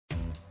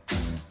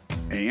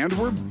And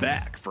we're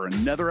back for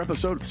another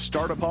episode of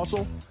Startup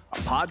Hustle, a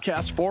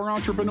podcast for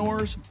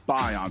entrepreneurs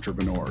by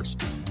entrepreneurs.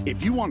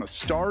 If you want to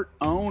start,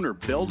 own, or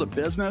build a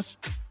business,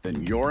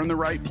 then you're in the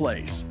right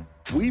place.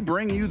 We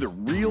bring you the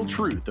real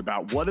truth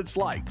about what it's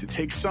like to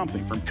take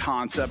something from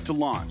concept to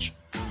launch.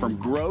 From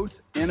growth,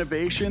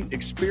 innovation,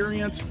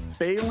 experience,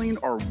 failing,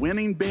 or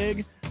winning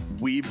big,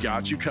 we've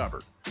got you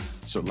covered.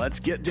 So let's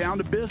get down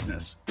to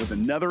business with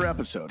another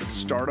episode of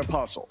Startup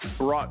Hustle,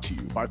 brought to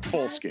you by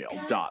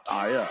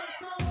Fullscale.io.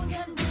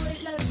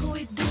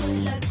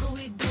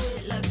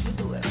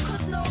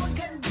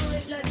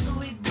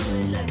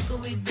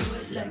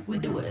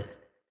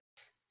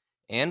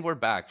 And we're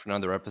back for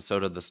another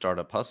episode of the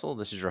Startup Hustle.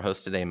 This is your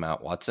host today,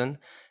 Matt Watson.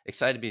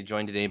 Excited to be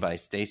joined today by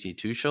Stacy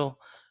Tuchel.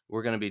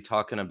 We're going to be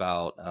talking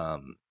about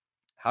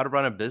how to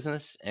run a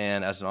business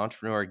and, as an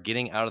entrepreneur,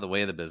 getting out of the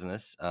way of the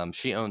business.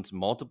 She owns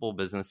multiple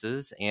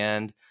businesses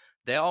and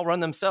they all run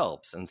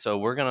themselves. And so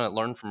we're going to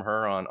learn from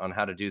her on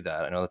how to do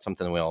that. I know that's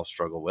something that we all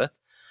struggle with.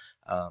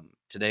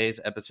 Today's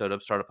episode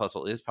of Startup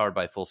Hustle is powered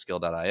by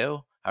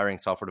Fullscale.io. Hiring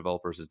software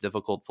developers is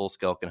difficult.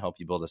 Fullscale can help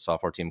you build a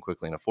software team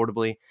quickly and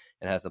affordably,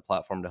 and has a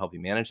platform to help you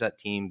manage that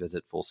team.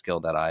 Visit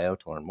Fullscale.io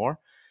to learn more.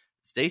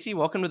 Stacy,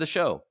 welcome to the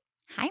show.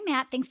 Hi,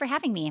 Matt. Thanks for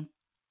having me.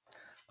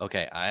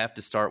 Okay, I have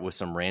to start with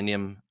some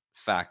random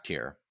fact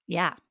here.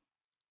 Yeah.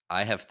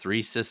 I have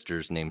 3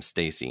 sisters named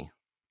Stacy.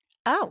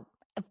 Oh,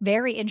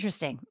 very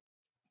interesting.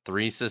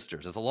 3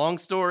 sisters. It's a long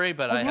story,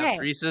 but I have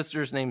 3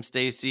 sisters named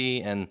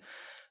Stacy, and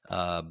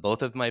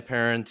both of my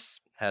parents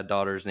had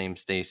daughters named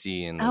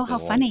Stacy. And oh, how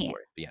funny.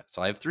 But yeah,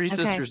 so I have 3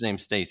 sisters named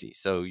Stacy.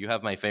 So you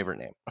have my favorite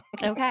name.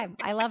 Okay,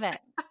 I love it.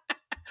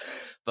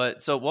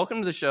 But so welcome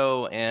to the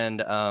show.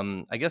 And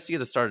I guess to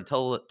get us started,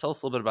 tell us a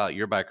little bit about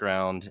your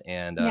background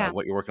and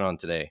what you're working on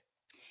today.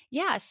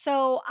 Yeah.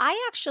 So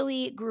I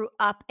actually grew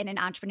up in an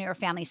entrepreneur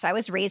family. So I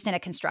was raised in a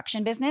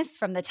construction business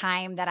from the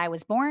time that I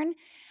was born.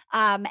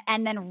 And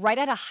then right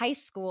out of high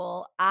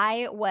school,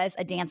 I was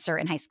a dancer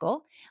in high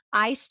school.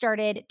 I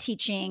started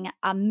teaching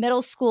a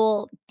middle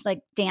school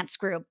dance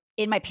group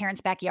in my parents'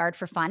 backyard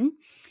for fun.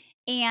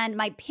 And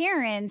my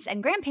parents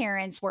and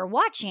grandparents were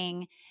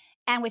watching.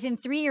 And within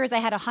 3 years, I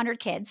had 100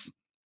 kids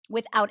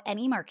without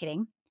any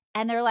marketing.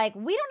 And they're like,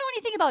 we don't know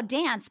anything about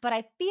dance, but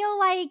I feel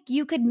like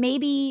you could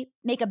maybe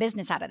make a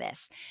business out of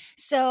this.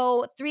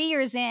 So 3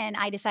 years in,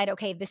 I decided,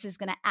 okay, this is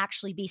going to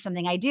actually be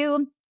something I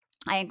do.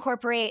 I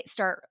incorporate,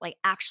 start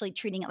actually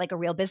treating it like a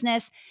real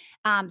business.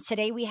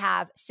 Today we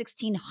have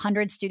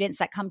 1,600 students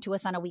that come to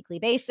us on a weekly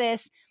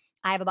basis.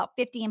 I have about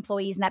 50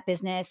 employees in that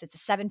business. It's a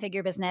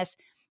 7-figure business.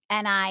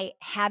 And I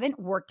haven't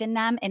worked in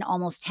them in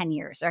almost 10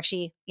 years, or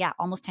actually,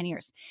 almost 10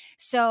 years.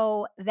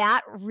 So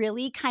that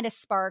really kind of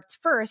sparked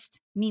first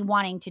me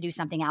wanting to do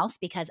something else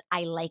because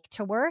I like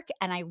to work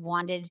and I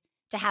wanted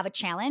to have a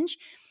challenge.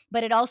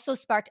 But it also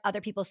sparked other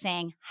people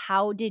saying,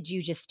 how did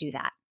you just do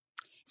that?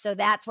 So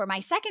that's where my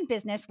second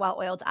business, Well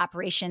Oiled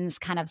Operations,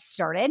 kind of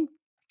started,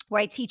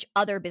 where I teach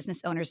other business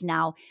owners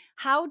now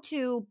how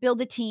to build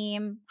a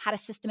team, how to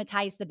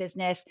systematize the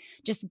business,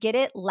 just get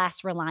it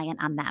less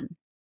reliant on them.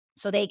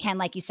 So they can,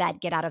 like you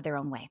said, get out of their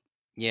own way.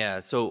 Yeah.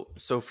 So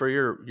for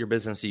your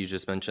business that you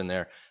just mentioned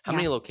there, how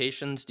many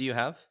locations do you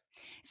have?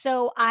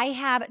 So I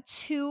have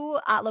 2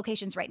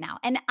 locations right now.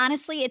 And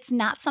honestly, it's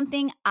not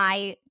something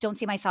I don't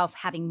see myself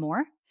having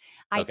more.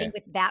 I think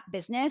with that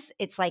business,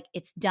 it's like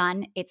it's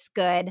done, it's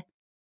good.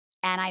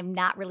 And I'm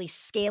not really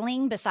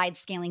scaling besides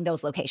scaling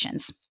those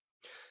locations.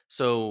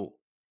 So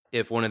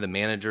if one of the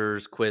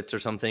managers quits or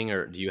something,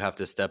 or do you have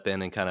to step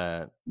in and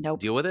kind of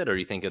deal with it? Or do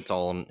you think it's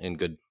all in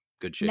good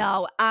shape?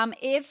 No.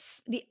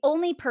 If the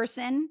only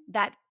person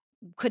that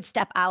could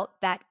step out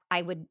that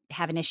I would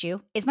have an issue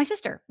is my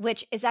sister,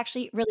 which is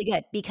actually really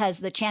good because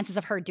the chances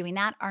of her doing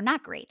that are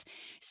not great.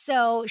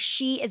 So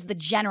she is the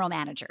general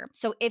manager.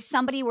 So if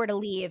somebody were to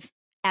leave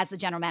as the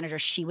general manager,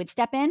 she would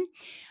step in.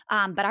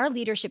 But our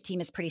leadership team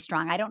is pretty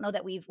strong. I don't know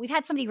that we've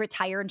had somebody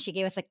retire and she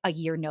gave us a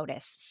year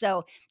notice.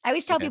 So I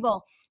always tell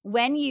people,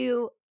 when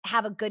you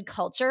have a good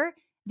culture,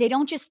 they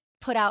don't just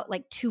put out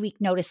 2-week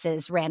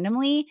notices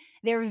randomly.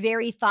 They're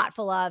very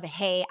thoughtful of,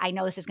 hey, I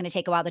know this is going to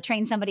take a while to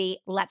train somebody.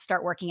 Let's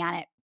start working on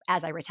it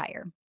as I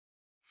retire.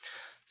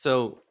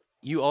 So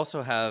you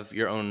also have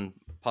your own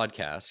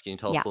podcast. Can you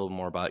tell us a little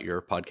more about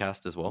your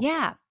podcast as well?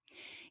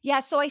 Yeah.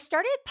 So I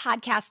started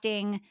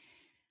podcasting.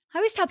 I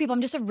always tell people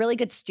I'm just a really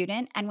good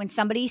student. And when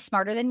somebody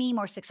smarter than me,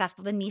 more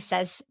successful than me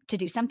says to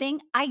do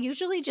something, I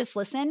usually just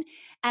listen.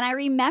 And I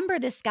remember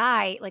this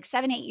guy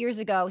 7-8 years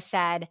ago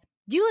said,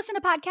 do you listen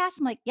to podcasts?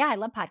 I'm like, yeah, I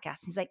love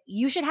podcasts. He's like,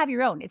 you should have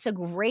your own. It's a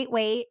great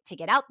way to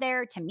get out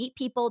there, to meet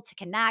people, to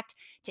connect,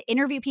 to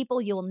interview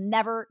people you'll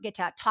never get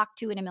to talk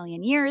to in a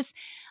million years.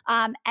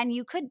 And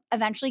you could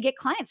eventually get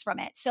clients from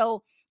it.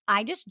 So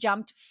I just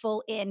jumped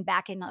full in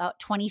back in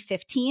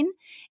 2015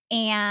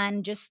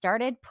 and just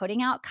started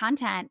putting out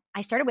content.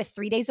 I started with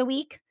 3 days a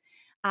week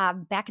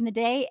back in the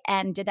day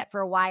and did that for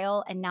a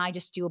while. And now I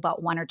just do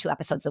about 1 or 2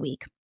 episodes a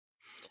week.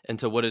 And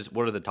so what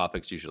are the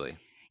topics usually?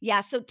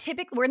 Yeah. So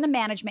typically we're in the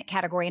management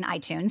category in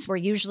iTunes. We're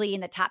usually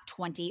in the top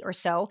 20 or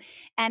so.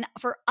 And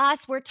for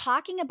us, we're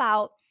talking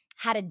about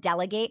how to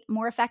delegate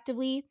more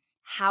effectively,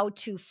 how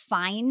to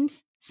find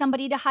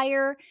somebody to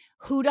hire,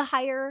 who to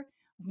hire,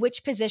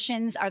 which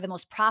positions are the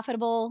most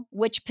profitable,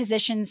 which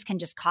positions can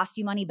just cost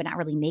you money but not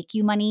really make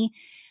you money.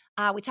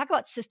 We talk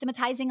about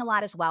systematizing a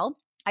lot as well.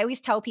 I always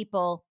tell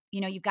people,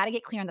 you've got to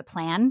get clear on the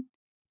plan,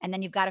 and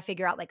then you've got to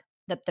figure out like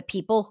the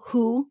people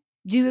who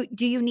do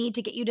you need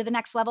to get you to the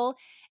next level.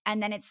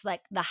 And then it's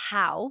like the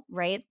how,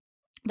 right?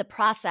 The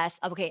process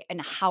of, okay,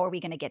 and how are we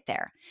going to get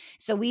there?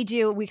 So we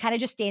kind of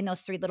just stay in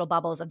those three little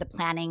bubbles of the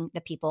planning, the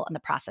people, and the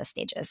process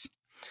stages.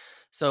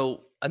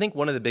 So I think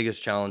one of the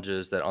biggest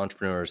challenges that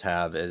entrepreneurs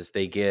have is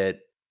they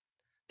get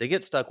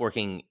stuck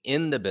working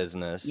in the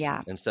business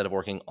instead of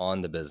working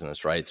on the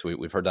business, right? So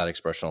we've heard that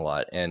expression a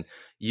lot. And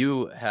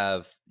you've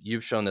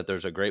shown that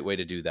there's a great way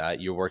to do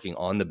that. You're working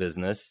on the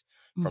business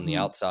from the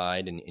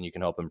outside, and you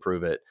can help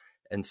improve it.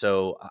 And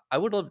so I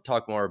would love to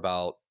talk more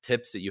about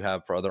tips that you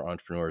have for other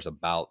entrepreneurs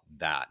about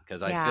that,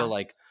 because I feel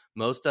like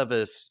most of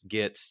us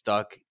get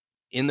stuck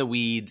in the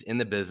weeds, in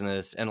the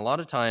business. And a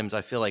lot of times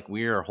I feel like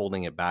we are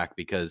holding it back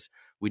because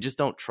we just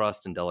don't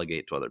trust and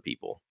delegate to other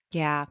people.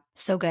 Yeah,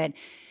 so good.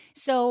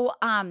 So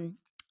I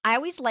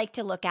always like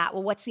to look at,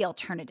 well, what's the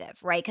alternative,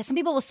 right? Because some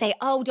people will say,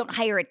 oh, don't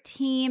hire a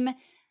team.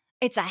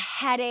 It's a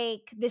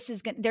headache. This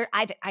is good.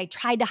 I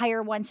tried to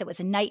hire once. It was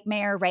a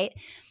nightmare, right?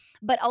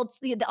 But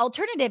the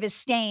alternative is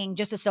staying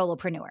just a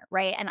solopreneur,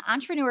 right? And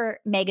Entrepreneur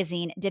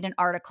Magazine did an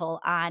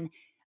article on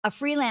a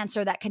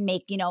freelancer that can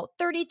make,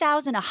 $30,000,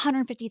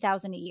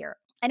 $150,000 a year.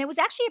 And it was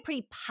actually a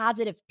pretty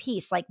positive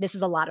piece. Like, this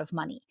is a lot of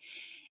money.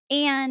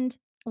 And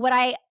what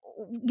I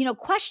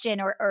question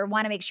or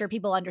want to make sure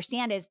people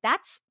understand is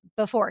that's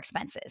before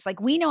expenses. Like,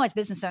 we know as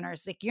business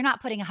owners, like, you're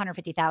not putting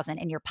 150,000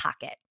 in your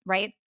pocket,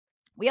 right?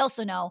 We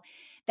also know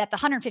that the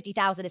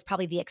 150,000 is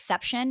probably the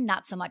exception,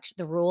 not so much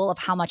the rule of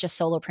how much a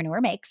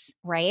solopreneur makes,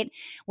 right?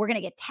 We're going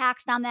to get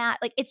taxed on that.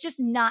 Like, it's just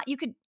not, you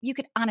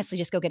could honestly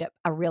just go get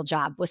a real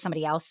job with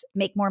somebody else,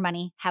 make more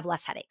money, have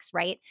less headaches,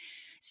 right?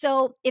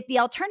 So if the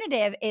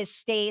alternative is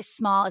stay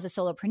small as a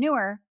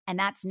solopreneur, and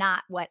that's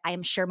not what I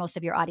am sure most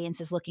of your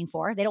audience is looking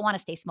for, they don't want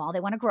to stay small, they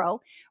want to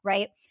grow,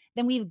 right?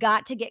 Then we've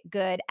got to get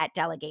good at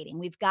delegating.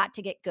 We've got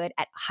to get good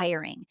at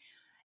hiring.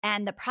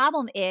 And the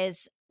problem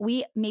is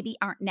we maybe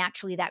aren't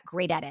naturally that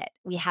great at it.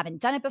 We haven't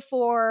done it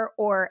before,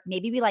 or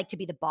maybe we like to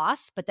be the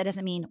boss, but that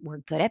doesn't mean we're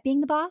good at being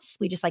the boss.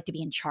 We just like to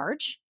be in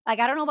charge. Like,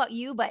 I don't know about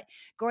you, but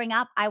growing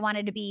up, I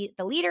wanted to be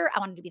the leader. I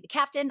wanted to be the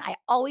captain. I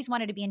always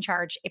wanted to be in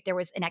charge if there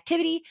was an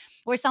activity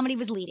where somebody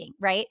was leading,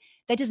 right?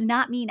 That does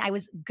not mean I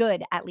was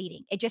good at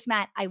leading. It just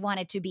meant I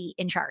wanted to be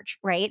in charge,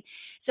 right?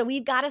 So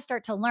we've got to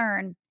start to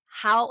learn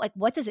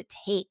what does it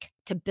take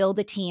to build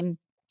a team,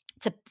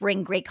 to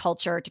bring great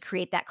culture, to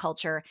create that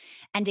culture,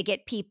 and to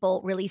get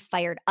people really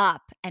fired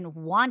up and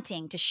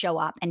wanting to show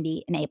up and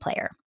be an A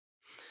player.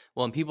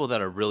 Well, and people that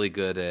are really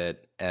good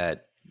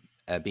at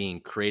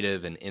being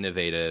creative and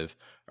innovative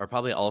are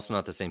probably also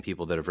not the same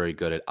people that are very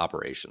good at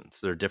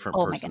operations. They're different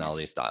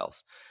personality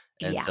styles.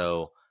 And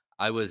so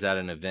I was at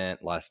an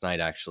event last night,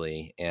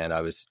 actually, and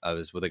I was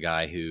with a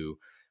guy who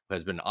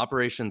has been an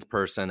operations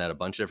person at a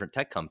bunch of different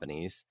tech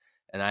companies.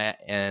 And I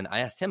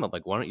asked him, I'm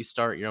like, why don't you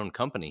start your own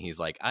company? He's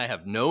like, I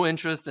have no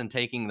interest in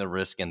taking the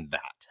risk in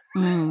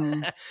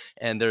that.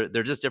 And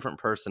they're just different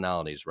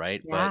personalities,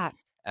 right? Yeah. But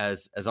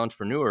as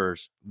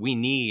entrepreneurs, we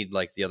need,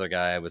 like the other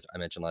guy I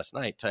mentioned last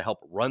night, to help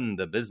run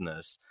the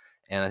business.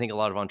 And I think a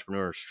lot of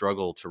entrepreneurs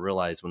struggle to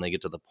realize when they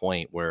get to the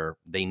point where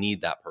they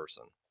need that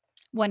person.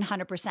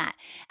 100%.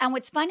 And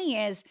what's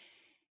funny is,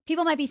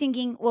 people might be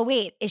thinking, well,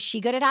 wait, is she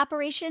good at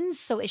operations?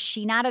 So is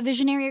she not a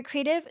visionary or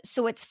creative?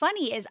 So what's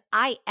funny is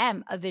I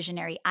am a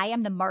visionary. I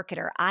am the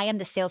marketer. I am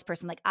the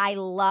salesperson. Like, I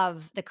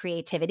love the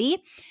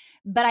creativity.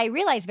 But I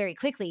realized very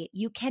quickly,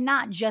 you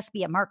cannot just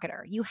be a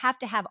marketer. You have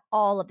to have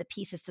all of the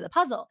pieces to the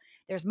puzzle.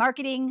 There's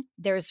marketing,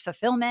 there's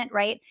fulfillment,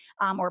 right?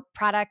 Or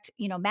product,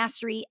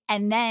 mastery,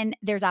 and then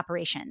there's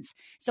operations.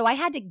 So I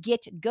had to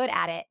get good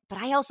at it, but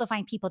I also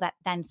find people that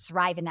then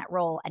thrive in that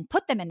role and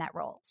put them in that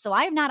role. So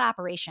I'm not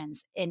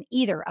operations in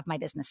either of my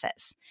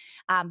businesses,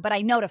 but I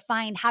know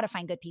how to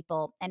find good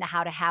people and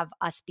how to have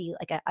us be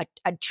like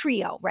a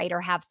trio, right?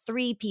 Or have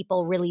three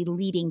people really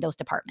leading those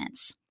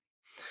departments.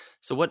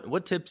 So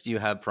what tips do you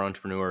have for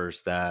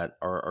entrepreneurs that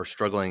are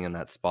struggling in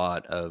that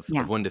spot of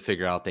when to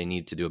figure out they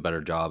need to do a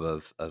better job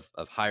of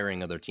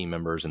hiring other team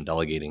members and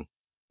delegating?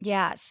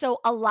 Yeah. So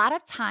a lot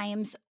of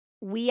times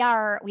we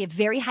have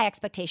very high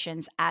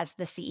expectations as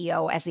the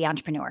CEO, as the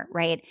entrepreneur,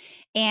 right?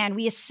 And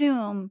we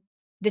assume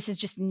this is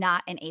just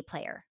not an A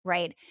player,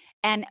 right?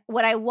 And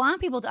what I want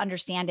people to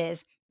understand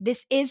is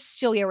this is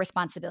still your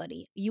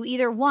responsibility. You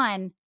either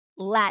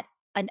let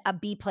a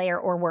B player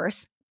or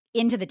worse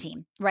into the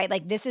team, right?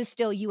 Like, this is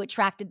still, you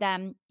attracted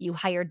them, you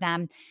hired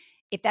them.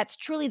 If that's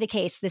truly the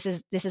case, this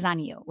is on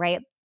you, right?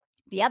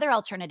 The other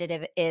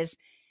alternative is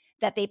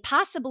that they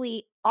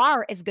possibly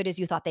are as good as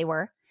you thought they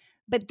were,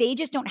 but they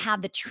just don't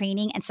have the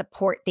training and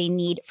support they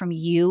need from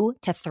you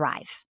to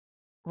thrive,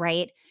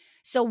 right?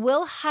 So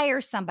we'll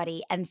hire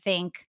somebody and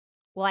think,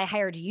 well, I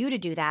hired you to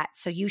do that,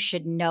 so you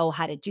should know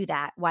how to do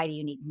that. Why do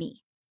you need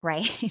me?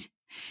 Right?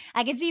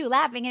 I can see you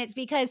laughing, and it's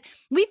because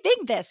we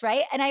think this,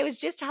 right? And I was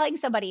just telling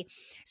somebody,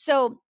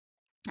 so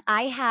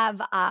I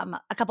have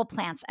a couple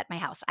plants at my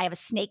house. I have a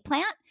snake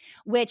plant,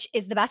 which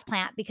is the best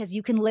plant because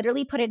you can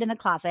literally put it in the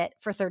closet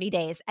for 30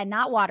 days and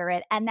not water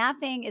it. And that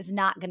thing is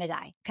not going to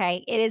die.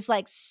 Okay. It is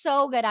like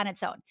so good on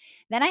its own.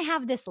 Then I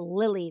have this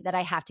lily that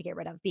I have to get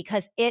rid of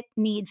because it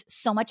needs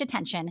so much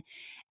attention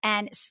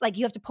and like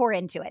you have to pour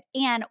into it.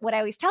 And what I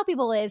always tell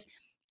people is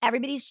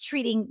everybody's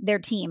treating their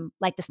team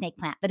like the snake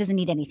plant that doesn't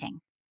need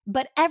anything.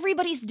 But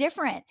everybody's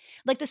different.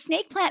 Like the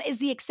snake plant is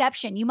the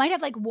exception. You might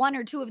have like one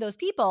or two of those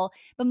people,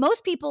 but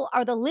most people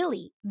are the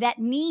lily that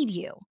need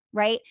you,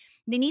 right?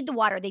 They need the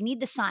water, they need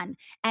the sun.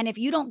 And if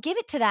you don't give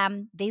it to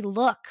them, they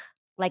look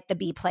like the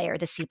B player,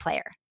 the C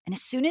player. And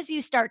as soon as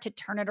you start to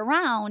turn it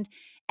around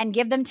and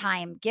give them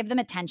time, give them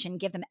attention,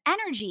 give them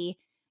energy,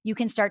 you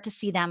can start to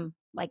see them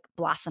like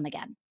blossom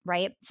again,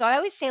 right? So I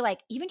always say like,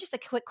 even just a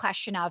quick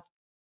question of,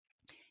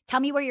 tell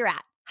me where you're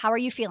at. How are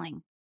you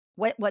feeling?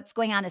 What's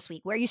going on this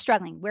week? Where are you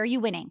struggling? Where are you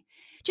winning?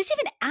 Just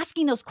even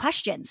asking those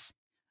questions,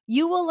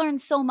 you will learn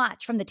so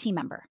much from the team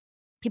member.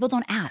 People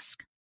don't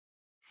ask.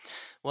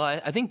 Well,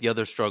 I think the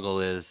other struggle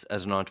is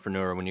as an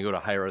entrepreneur, when you go to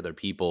hire other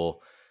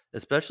people,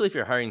 especially if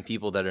you're hiring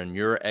people that are in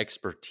your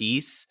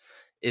expertise,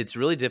 it's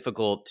really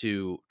difficult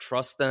to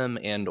trust them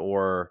and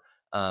or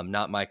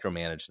not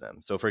micromanage them.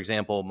 So for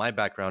example, my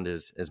background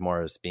is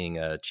more as being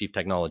a chief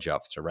technology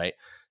officer, right?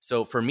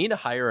 So for me to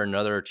hire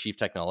another chief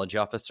technology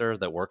officer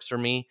that works for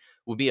me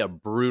would be a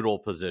brutal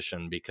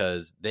position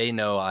because they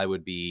know I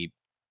would be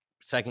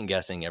second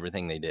guessing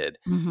everything they did.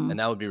 And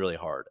that would be really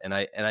hard. And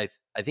I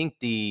think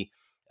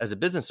as a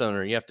business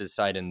owner, you have to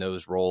decide in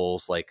those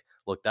roles, like,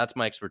 look, that's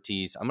my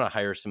expertise. I'm going to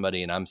hire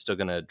somebody and I'm still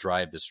going to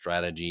drive the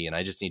strategy. And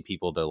I just need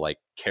people to like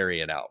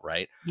carry it out.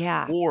 Right.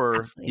 Yeah. Or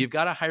absolutely. you've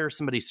got to hire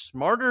somebody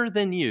smarter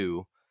than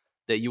you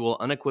that you will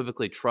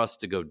unequivocally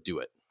trust to go do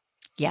it.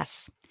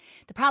 Yes.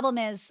 The problem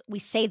is we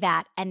say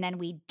that and then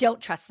we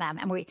don't trust them.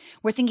 And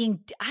we're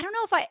thinking, I don't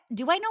know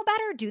do I know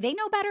better? Do they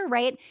know better?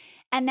 Right.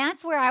 And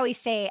that's where I always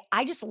say,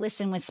 I just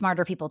listen when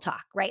smarter people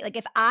talk, right? Like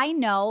if I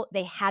know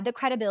they had the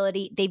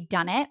credibility, they've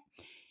done it,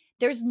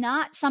 there's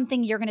not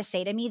something you're going to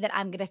say to me that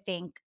I'm going to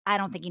think, I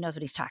don't think he knows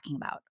what he's talking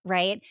about,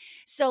 right?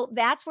 So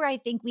that's where I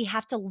think we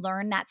have to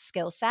learn that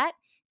skill set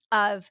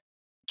of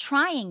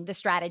trying the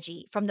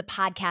strategy from the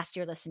podcast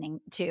you're listening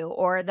to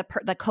or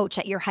the coach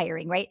that you're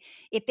hiring, right?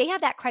 If they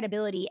have that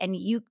credibility and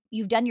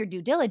you've done your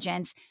due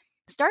diligence,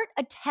 start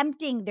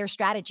attempting their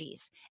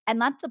strategies and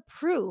let the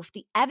proof,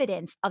 the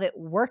evidence of it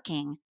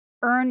working,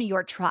 earn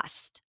your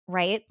trust,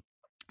 right?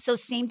 So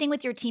same thing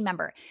with your team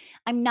member.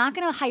 I'm not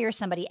going to hire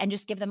somebody and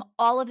just give them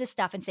all of this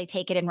stuff and say,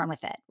 take it and run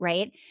with it,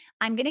 right?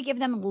 I'm going to give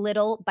them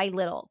little by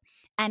little.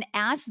 And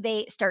as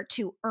they start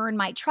to earn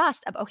my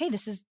trust of, okay,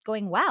 this is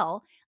going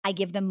well, I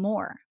give them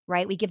more,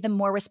 right? We give them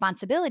more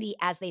responsibility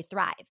as they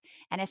thrive.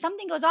 And if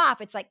something goes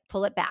off, it's like,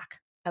 pull it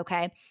back,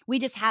 okay? We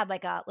just had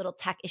like a little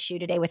tech issue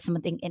today with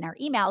something in our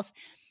emails.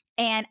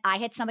 And I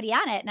had somebody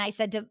on it and I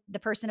said to the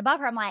person above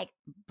her, I'm like,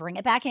 bring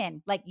it back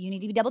in. Like you need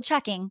to be double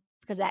checking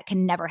because that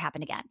can never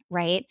happen again,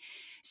 right?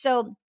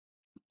 So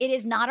it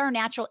is not our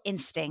natural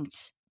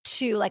instinct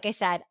to, like I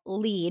said,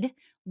 lead.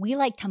 We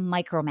like to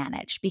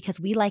micromanage because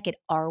we like it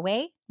our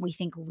way. We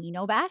think we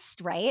know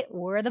best, right?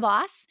 We're the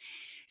boss.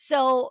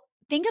 So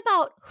think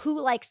about who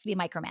likes to be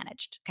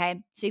micromanaged,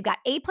 okay? So you've got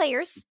A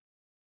players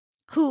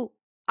who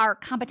are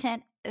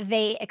competent,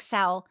 they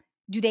excel.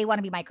 Do they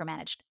want to be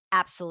micromanaged?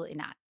 Absolutely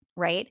not,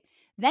 right?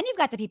 Then you've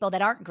got the people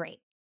that aren't great,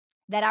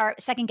 that are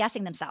second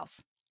guessing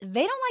themselves.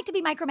 They don't like to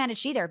be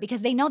micromanaged either because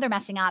they know they're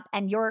messing up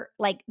and you're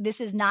like, this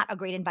is not a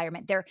great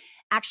environment. They're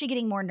actually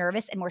getting more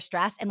nervous and more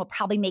stressed and will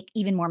probably make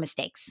even more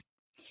mistakes.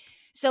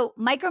 So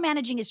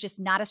micromanaging is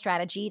just not a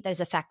strategy that is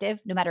effective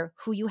no matter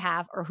who you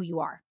have or who you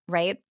are,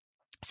 right?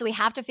 So we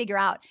have to figure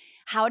out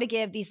how to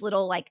give these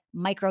little like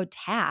micro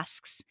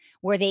tasks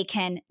where they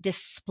can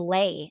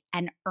display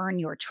and earn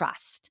your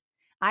trust.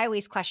 I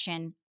always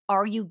question,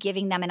 are you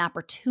giving them an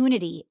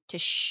opportunity to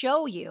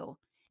show you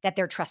that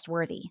they're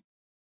trustworthy?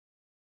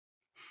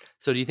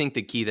 So do you think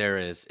the key there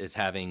is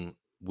having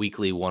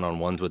weekly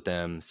one-on-ones with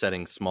them,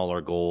 setting smaller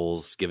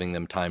goals, giving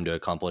them time to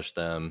accomplish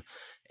them,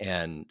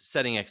 and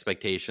setting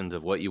expectations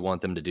of what you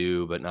want them to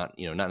do, but not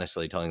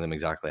necessarily telling them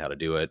exactly how to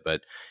do it, but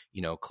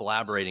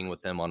collaborating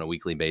with them on a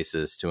weekly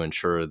basis to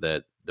ensure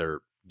that they're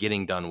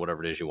getting done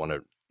whatever it is you want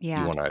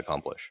to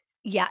accomplish?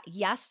 Yeah.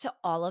 Yes to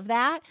all of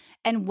that.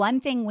 And one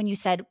thing when you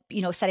said,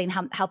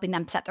 helping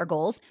them set their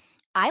goals,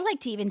 I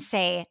like to even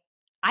say,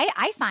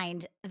 I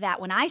find that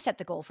when I set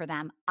the goal for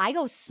them, I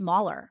go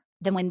smaller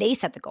than when they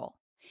set the goal.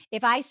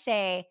 If I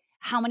say,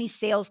 how many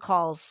sales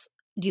calls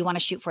do you want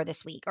to shoot for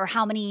this week? Or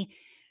how many,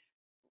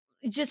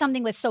 it's just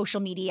something with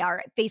social media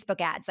or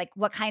Facebook ads, like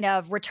what kind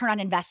of return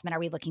on investment are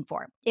we looking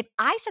for? If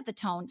I set the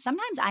tone,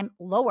 sometimes I'm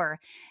lower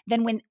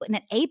than when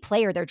an A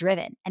player, they're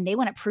driven and they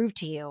want to prove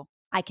to you,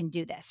 I can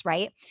do this,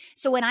 right?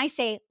 So when I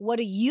say, what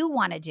do you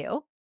want to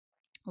do?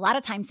 A lot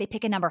of times they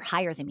pick a number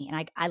higher than me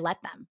and I let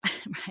them,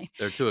 right?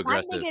 They're too If I'm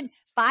aggressive. thinking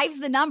five's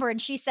the number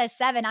and she says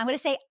seven, I'm going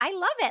to say, I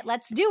love it.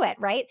 Let's do it,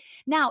 right?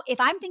 Now,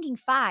 if I'm thinking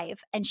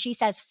five and she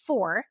says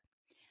four,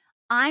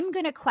 I'm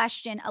going to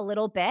question a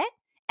little bit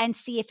and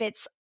see if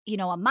it's,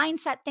 a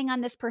mindset thing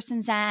on this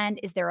person's end.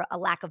 Is there a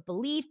lack of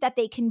belief that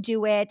they can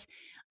do it?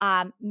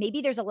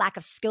 Maybe there's a lack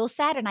of skill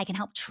set and I can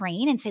help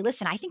train and say,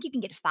 listen, I think you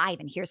can get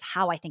five and here's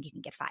how I think you can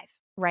get five,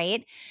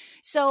 right?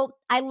 So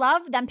I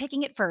love them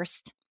picking it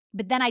first,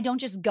 but then I don't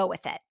just go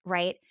with it,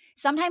 right?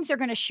 Sometimes they're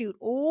going to shoot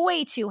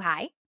way too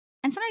high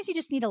and sometimes you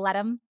just need to let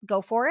them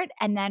go for it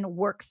and then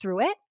work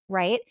through it,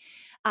 right?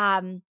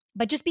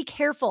 But just be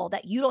careful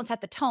that you don't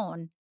set the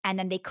tone and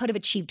then they could have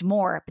achieved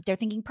more, but they're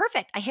thinking,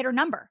 perfect, I hit her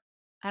number.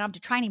 I don't have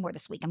to try anymore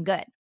this week. I'm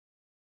good.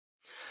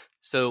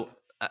 So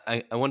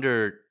I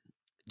wonder,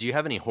 do you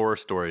have any horror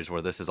stories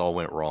where this has all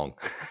went wrong?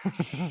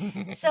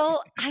 So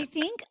I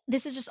think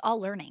this is just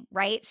all learning,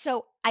 right?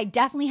 So I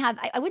definitely have,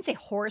 I wouldn't say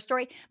horror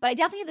story, but I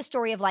definitely have the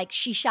story of like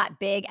she shot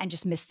big and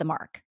just missed the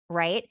mark,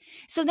 right?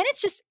 So then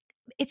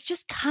it's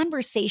just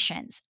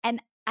conversations.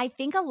 And I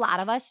think a lot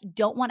of us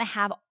don't want to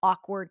have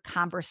awkward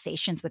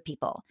conversations with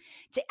people.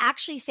 To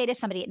actually say to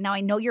somebody, now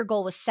I know your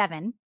goal was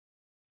 7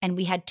 and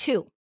we had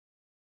 2.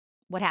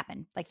 What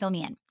happened? Like, fill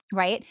me in,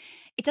 right?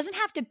 It doesn't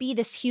have to be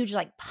this huge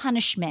like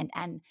punishment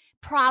and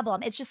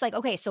problem. It's just like,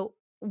 okay, so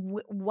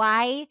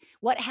why,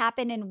 what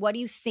happened and what do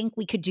you think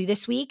we could do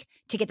this week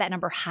to get that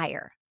number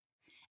higher?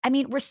 I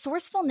mean,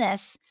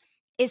 resourcefulness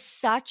is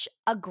such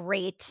a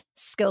great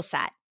skill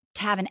set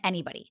to have in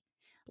anybody.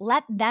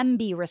 Let them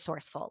be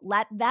resourceful.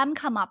 Let them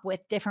come up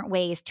with different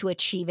ways to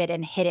achieve it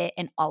and hit it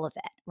and all of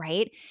it,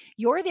 right?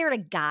 You're there to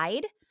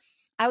guide.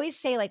 I always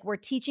say like we're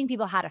teaching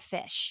people how to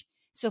fish.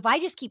 So if I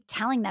just keep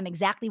telling them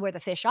exactly where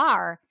the fish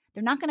are,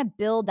 they're not going to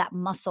build that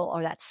muscle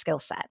or that skill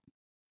set.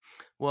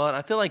 Well, and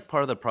I feel like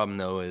part of the problem,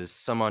 though, is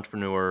some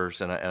entrepreneurs,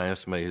 and I know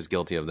somebody who's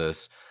guilty of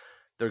this,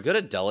 they're good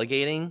at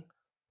delegating,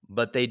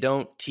 but they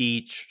don't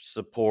teach,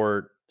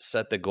 support,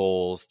 set the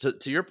goals.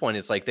 To your point,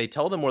 it's like they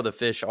tell them where the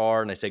fish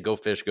are and they say, go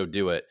fish, go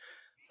do it.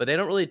 But they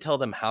don't really tell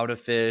them how to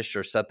fish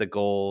or set the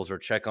goals or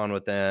check on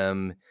with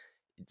them.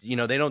 They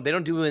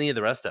don't do any of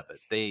the rest of it.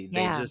 They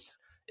just,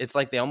 it's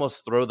like they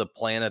almost throw the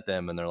plan at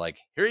them and they're like,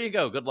 here you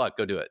go. Good luck.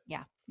 Go do it.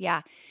 Yeah.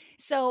 Yeah.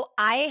 So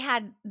I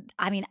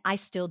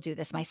still do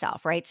this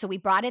myself, right? So we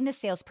brought in the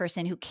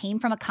salesperson who came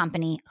from a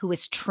company who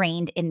was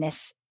trained in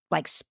this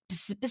like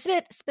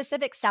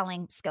specific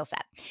selling skill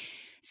set.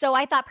 So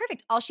I thought,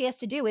 perfect. All she has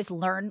to do is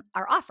learn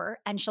our offer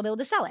and she'll be able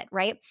to sell it,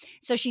 right?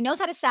 So she knows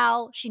how to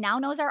sell. She now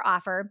knows our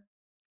offer.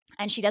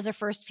 And she does her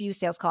first few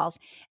sales calls.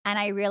 And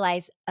I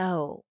realize,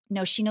 oh,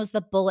 no, she knows the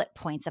bullet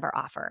points of our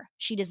offer.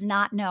 She does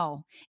not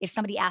know if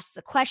somebody asks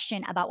a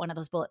question about one of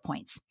those bullet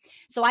points.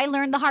 So I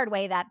learned the hard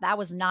way that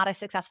was not a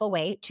successful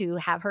way to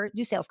have her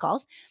do sales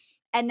calls.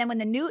 And then when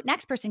the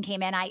next person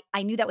came in,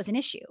 I knew that was an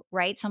issue,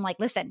 right? So I'm like,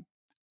 listen,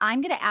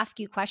 I'm going to ask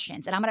you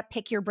questions and I'm going to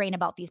pick your brain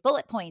about these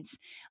bullet points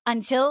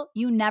until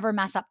you never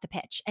mess up the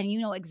pitch. And you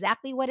know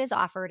exactly what is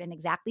offered and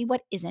exactly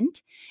what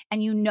isn't.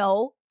 And you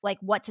know like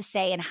what to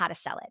say and how to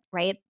sell it,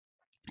 right?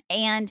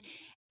 And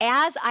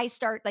as I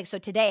start, so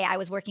today I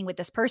was working with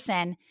this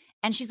person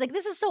and she's like,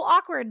 this is so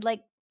awkward.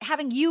 Like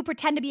having you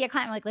pretend to be a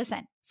client. I'm like,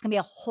 listen, it's going to be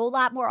a whole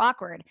lot more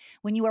awkward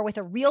when you are with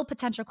a real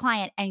potential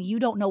client and you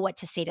don't know what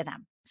to say to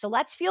them. So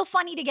let's feel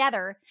funny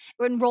together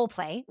in role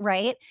play,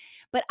 right?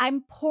 But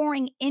I'm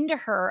pouring into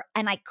her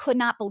and I could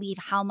not believe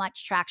how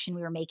much traction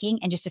we were making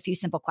in just a few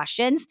simple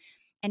questions.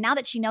 And now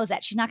that she knows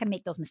that, she's not going to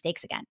make those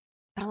mistakes again.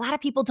 But a lot of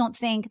people don't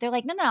think, they're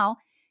like, no.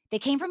 They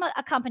came from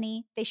a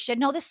company. They should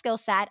know the skill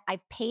set.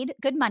 I've paid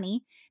good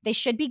money. They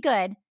should be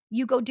good.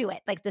 You go do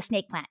it. Like the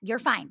snake plant. You're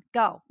fine.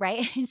 Go,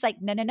 right? It's like,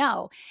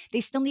 no.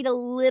 They still need a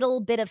little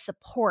bit of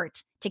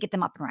support to get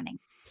them up and running.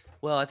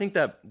 Well, I think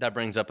that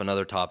brings up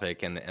another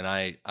topic. And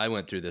I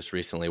went through this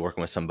recently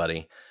working with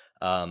somebody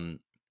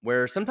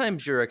where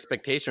sometimes your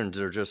expectations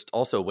are just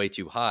also way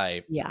too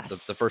high.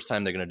 Yes. The first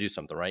time they're going to do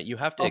something, right? You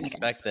have to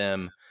expect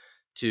them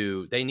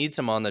they need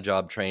some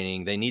on-the-job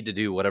training. They need to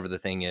do whatever the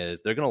thing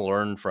is. They're going to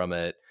learn from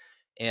it.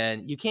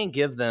 And you can't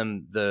give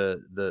them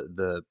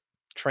the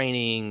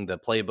training, the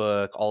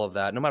playbook, all of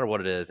that, no matter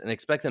what it is, and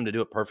expect them to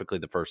do it perfectly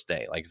the first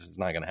day. Like this is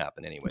not going to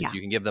happen anyways. Yeah.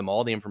 You can give them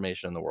all the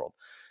information in the world.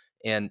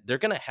 And they're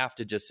going to have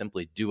to just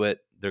simply do it.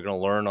 They're going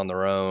to learn on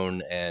their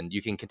own. And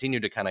you can continue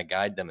to kind of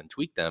guide them and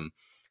tweak them.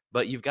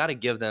 But you've got to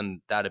give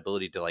them that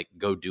ability to like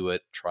go do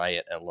it, try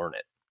it, and learn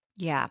it.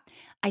 Yeah.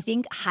 I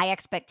think high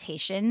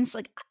expectations,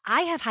 like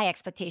I have high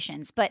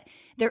expectations, but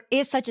there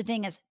is such a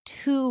thing as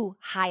too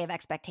high of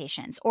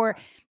expectations. Or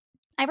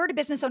I've heard a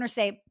business owner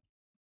say,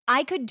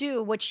 I could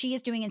do what she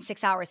is doing in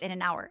 6 hours in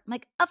an hour. I'm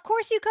like, of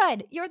course you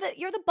could. You're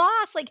the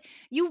boss. Like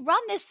you run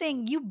this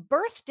thing, you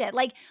birthed it.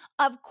 Like,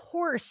 of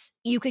course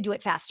you could do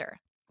it faster.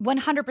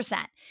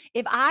 100%.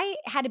 If I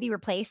had to be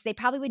replaced, they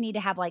probably would need to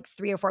have like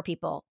 3 or 4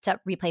 people to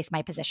replace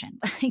my position.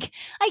 Like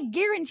I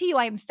guarantee you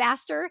I'm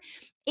faster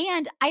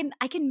and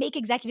I can make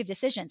executive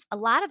decisions. A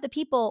lot of the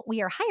people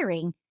we are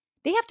hiring,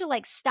 They have to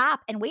like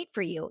stop and wait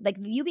for you. Like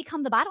you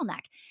become the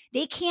bottleneck.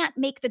 They can't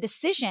make the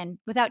decision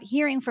without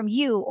hearing from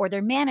you or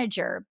their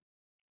manager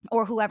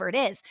or whoever it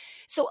is.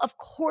 So of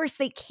course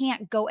they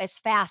can't go as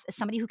fast as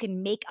somebody who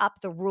can make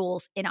up the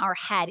rules in our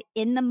head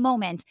in the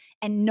moment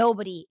and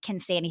nobody can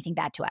say anything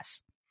bad to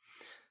us.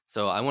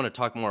 So I want to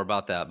talk more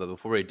about that, but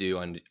before we do,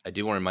 I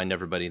do want to remind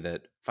everybody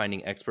that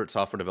finding expert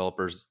software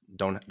developers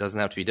doesn't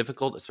have to be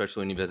difficult,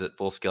 especially when you visit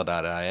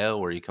Fullscale.io,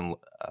 where you can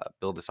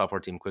build a software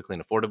team quickly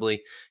and affordably.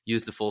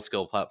 Use the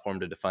Fullscale platform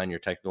to define your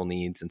technical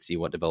needs and see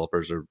what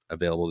developers are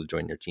available to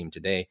join your team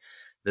today.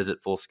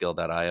 Visit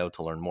Fullscale.io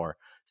to learn more.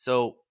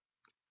 So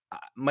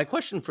my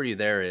question for you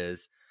there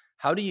is,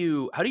 how do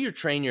you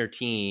train your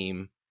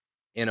team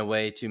in a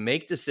way to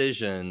make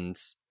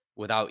decisions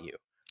without you?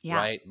 Yeah.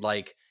 Right?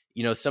 Like,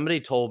 somebody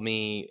told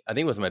me, I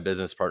think it was my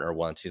business partner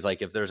once, he's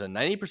like, if there's a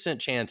 90%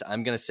 chance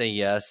I'm going to say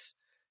yes,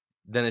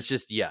 then it's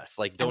just yes.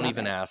 Like, don't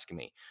even ask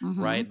me.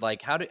 Mm-hmm. Right?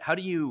 Like, how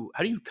do you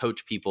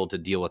coach people to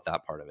deal with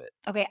that part of it?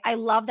 Okay. I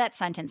love that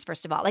sentence,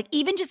 first of all. Like,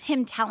 even just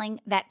him telling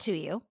that to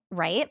you,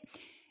 right?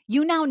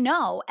 You now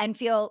know and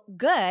feel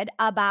good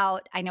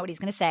about, I know what he's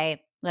going to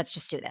say. Let's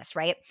just do this,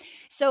 right?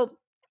 So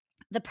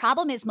the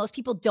problem is most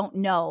people don't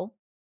know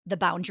the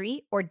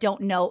boundary or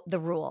don't know the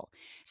rule.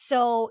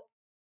 So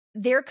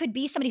there could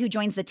be somebody who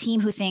joins the team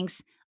who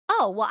thinks,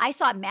 oh, well, I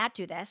saw Matt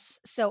do this,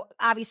 so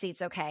obviously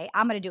it's okay.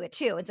 I'm going to do it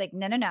too. It's like,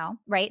 no,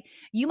 right?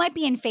 You might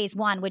be in phase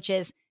one, which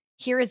is,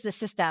 here is the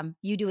system.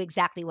 You do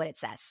exactly what it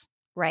says,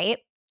 right?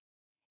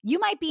 You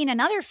might be in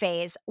another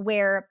phase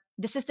where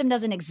the system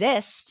doesn't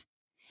exist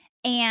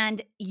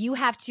and you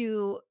have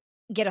to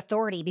get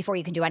authority before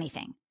you can do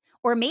anything.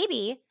 Or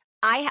maybe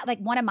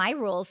one of my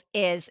rules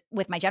is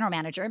with my general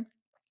manager,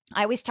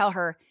 I always tell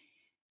her,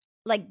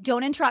 like,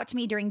 don't interrupt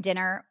me during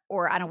dinner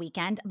or on a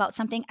weekend about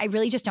something. I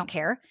really just don't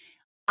care.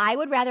 I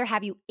would rather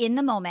have you in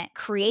the moment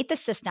create the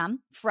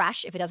system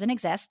fresh, if it doesn't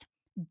exist,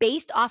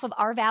 based off of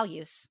our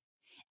values.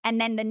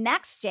 And then the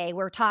next day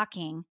we're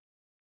talking,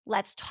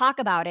 let's talk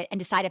about it and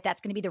decide if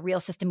that's going to be the real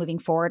system moving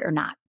forward or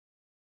not.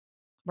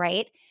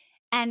 Right?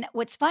 And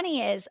what's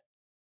funny is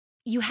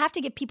you have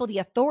to give people the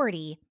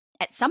authority,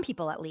 at some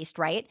people at least,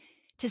 right?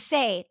 To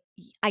say,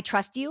 I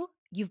trust you.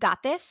 You've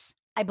got this.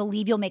 I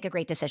believe you'll make a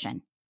great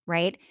decision.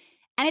 Right?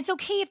 And it's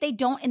okay if they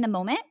don't in the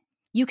moment.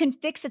 You can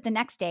fix it the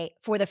next day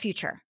for the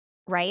future,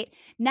 right?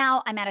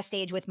 Now I'm at a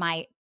stage with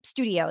my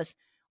studios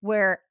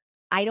where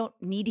I don't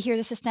need to hear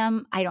the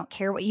system. I don't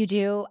care what you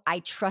do. I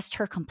trust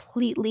her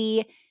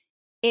completely.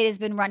 It has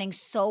been running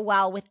so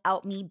well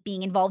without me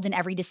being involved in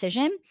every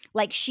decision.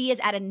 Like, she is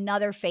at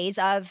another phase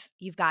of,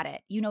 you've got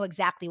it. You know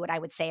exactly what I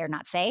would say or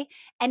not say.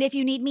 And if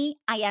you need me,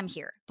 I am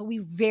here. But we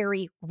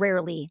very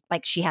rarely,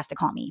 like, she has to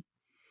call me.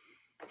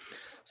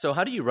 So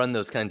how do you run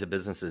those kinds of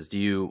businesses? Do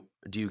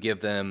you give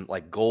them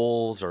like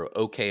goals or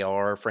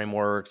OKR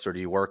frameworks, or do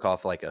you work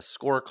off like a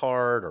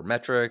scorecard or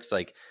metrics?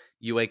 Like,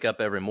 you wake up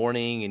every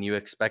morning and you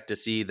expect to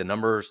see the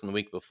numbers from the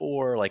week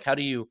before. Like, how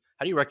do you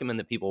recommend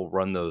that people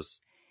run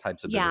those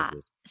types of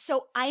businesses?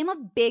 So I am a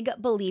big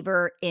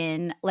believer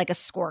in like a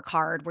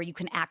scorecard where you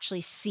can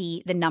actually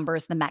see the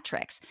numbers, the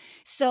metrics.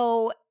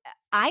 So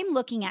I'm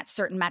looking at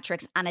certain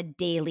metrics on a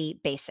daily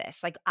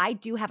basis. Like, I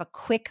do have a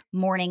quick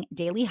morning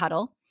daily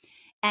huddle.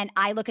 And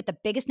I look at the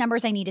biggest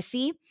numbers I need to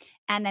see.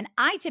 And then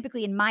I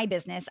typically, in my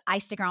business, I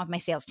stick around with my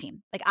sales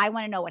team. Like, I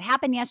want to know what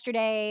happened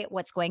yesterday,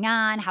 what's going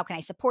on, how can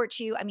I support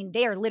you? I mean,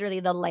 they are literally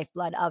the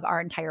lifeblood of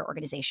our entire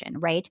organization,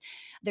 right?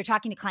 They're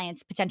talking to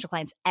clients, potential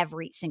clients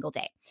every single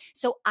day.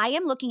 So I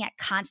am looking at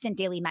constant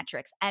daily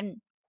metrics. And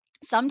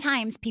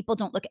sometimes people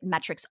don't look at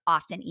metrics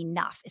often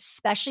enough,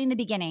 especially in the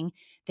beginning.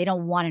 They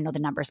don't want to know the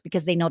numbers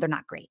because they know they're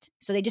not great.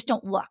 So they just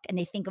don't look, and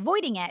they think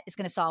avoiding it is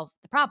going to solve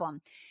the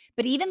problem.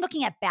 But even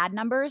looking at bad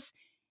numbers,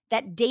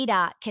 that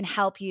data can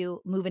help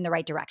you move in the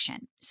right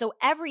direction. So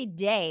every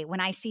day when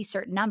I see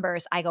certain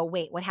numbers, I go,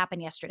 wait, what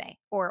happened yesterday?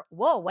 Or,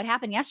 whoa, what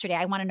happened yesterday?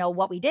 I want to know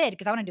what we did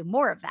because I want to do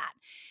more of that.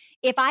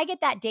 If I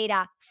get that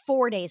data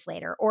 4 days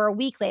later or a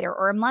week later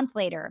or a month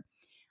later,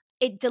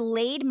 it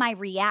delayed my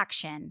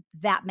reaction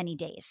that many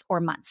days or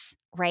months,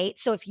 right?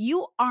 So if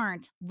you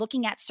aren't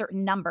looking at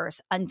certain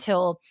numbers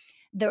until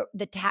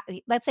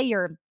let's say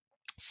your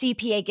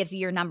CPA gives you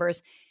your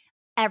numbers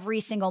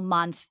every single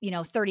month,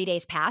 30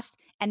 days past,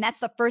 and that's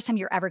the first time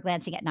you're ever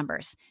glancing at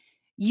numbers,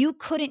 you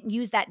couldn't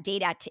use that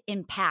data to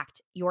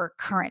impact your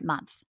current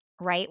month,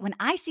 right? When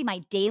I see my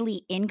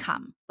daily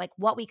income, like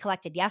what we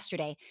collected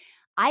yesterday,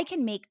 I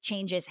can make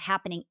changes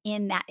happening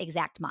in that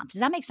exact month. Does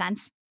that make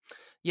sense?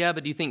 Yeah,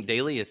 but do you think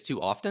daily is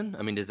too often?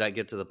 I mean, does that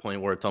get to the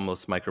point where it's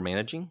almost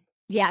micromanaging?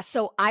 Yeah,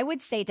 so I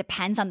would say it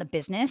depends on the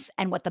business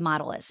and what the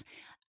model is.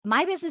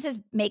 My businesses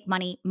make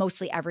money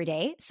mostly every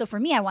day. So for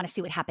me, I want to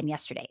see what happened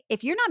yesterday.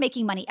 If you're not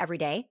making money every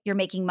day, you're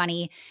making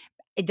money.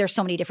 There's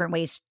so many different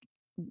ways.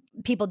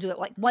 People do it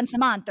like once a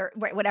month or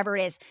whatever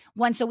it is,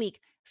 once a week.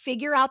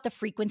 Figure out the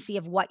frequency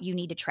of what you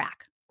need to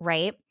track,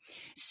 right?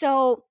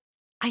 So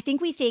I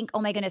think we think,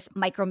 oh my goodness,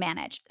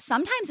 micromanage.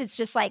 Sometimes it's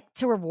just like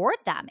to reward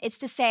them. It's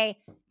to say,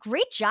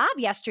 great job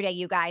yesterday,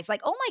 you guys.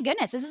 Like, oh my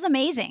goodness, this is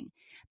amazing.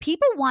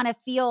 People want to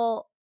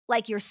feel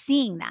like you're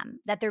seeing them,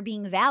 that they're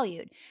being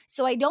valued.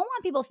 So I don't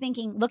want people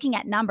thinking looking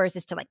at numbers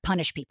is to like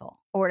punish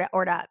people or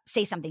to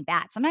say something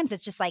bad. Sometimes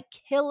it's just like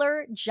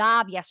killer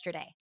job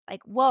yesterday.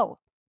 Like, whoa,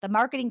 the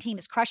marketing team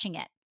is crushing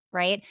it,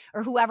 right?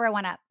 Or whoever I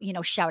want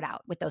to, shout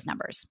out with those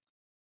numbers.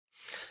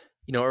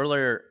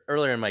 Earlier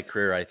in my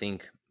career, I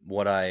think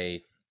what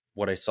I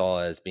saw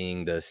as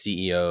being the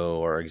CEO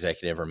or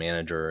executive or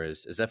manager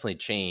is definitely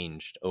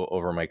changed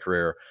over my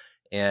career.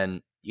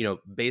 And,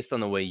 based on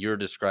the way you're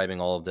describing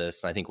all of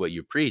this, and I think what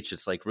you preach,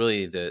 it's like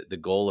really the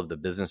goal of the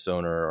business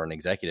owner or an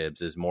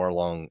executives is more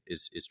along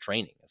is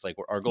training. It's like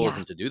our goal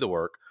isn't to do the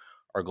work.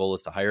 Our goal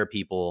is to hire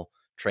people,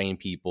 train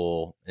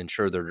people,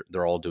 ensure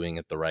they're all doing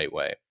it the right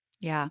way.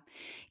 Yeah.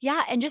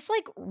 Yeah. And just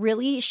like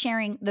really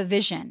sharing the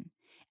vision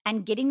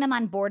and getting them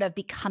on board of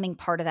becoming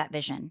part of that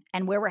vision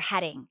and where we're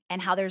heading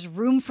and how there's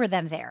room for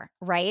them there,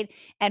 right?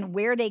 And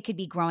where they could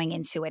be growing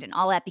into it and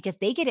all that, because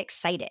they get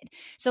excited.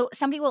 So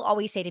somebody will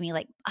always say to me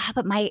like,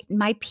 but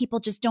my people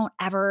just they don't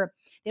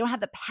have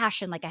the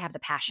passion like I have the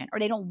passion, or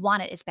they don't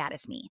want it as bad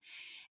as me.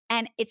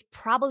 And it's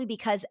probably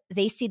because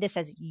they see this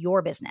as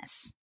your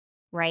business,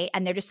 right?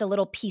 And they're just a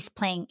little piece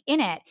playing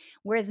in it.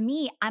 Whereas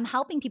me, I'm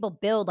helping people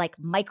build like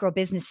micro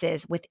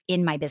businesses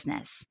within my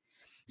business.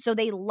 So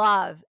they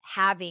love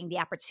having the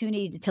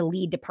opportunity to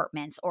lead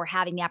departments or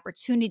having the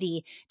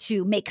opportunity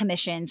to make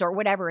commissions or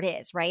whatever it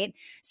is, right?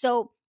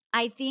 So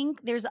I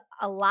think there's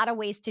a lot of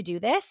ways to do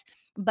this,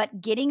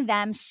 but getting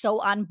them so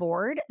on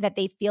board that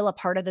they feel a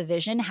part of the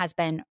vision has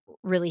been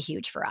really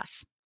huge for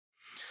us.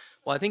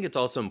 Well, I think it's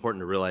also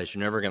important to realize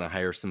you're never going to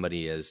hire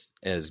somebody as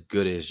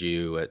good as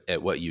you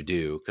at what you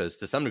do, because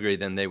to some degree,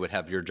 then they would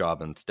have your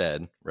job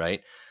instead,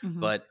 right? Mm-hmm.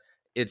 But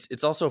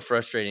it's also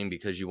frustrating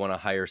because you want to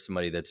hire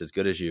somebody that's as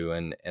good as you.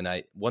 And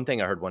one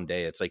thing I heard one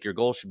day, it's like your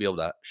goal should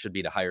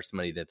be to hire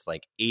somebody that's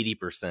like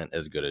 80%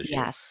 as good as you.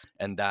 Yes.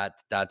 And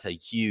that's a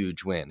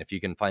huge win if you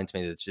can find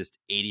somebody that's just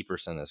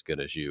 80% as good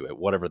as you at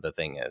whatever the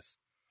thing is.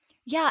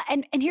 Yeah,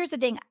 and here's the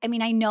thing. I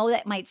mean, I know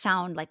that might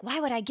sound like, why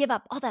would I give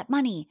up all that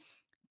money?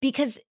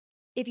 Because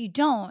if you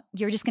don't,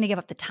 you're just going to give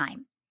up the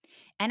time.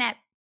 And at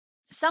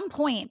some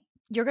point,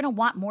 you're going to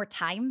want more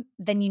time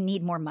than you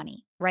need more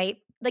money, right?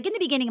 Like in the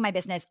beginning of my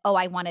business,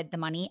 I wanted the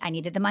money. I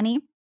needed the money.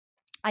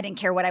 I didn't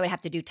care what I would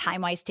have to do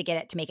time-wise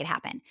to make it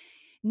happen.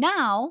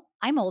 Now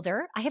I'm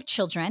older. I have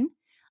children.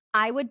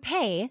 I would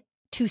pay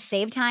to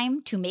save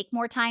time, to make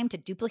more time, to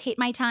duplicate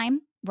my time,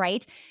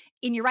 right?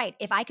 And you're right.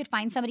 If I could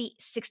find somebody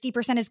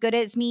 60% as good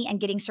as me and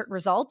getting certain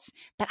results,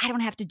 but I don't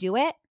have to do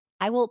it,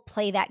 I will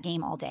play that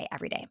game all day,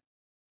 every day.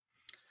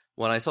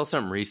 Well, I saw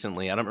something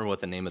recently. I don't remember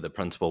what the name of the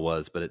principle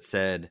was, but it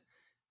said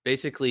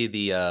basically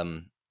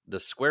the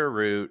square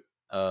root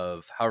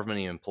of however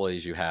many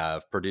employees you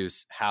have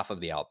produce half of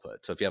the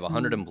output. So if you have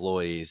 100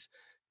 employees,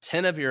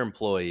 10 of your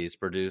employees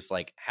produce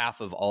like half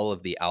of all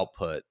of the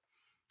output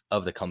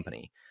of the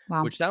company,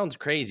 which sounds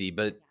crazy,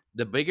 but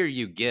the bigger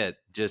you get,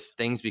 just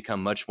things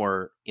become much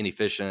more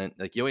inefficient.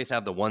 Like you always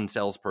have the one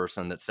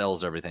salesperson that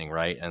sells everything,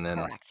 right? And then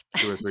Correct.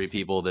 2 or 3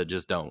 people that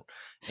just don't.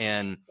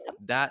 And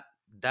that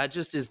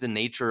just is the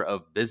nature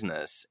of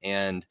business.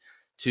 And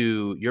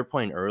to your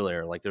point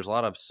earlier, like there's a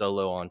lot of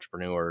solo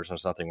entrepreneurs.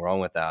 There's nothing wrong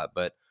with that.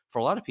 But for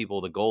a lot of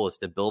people, the goal is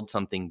to build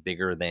something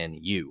bigger than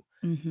you.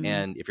 Mm-hmm.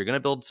 And if you're going to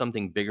build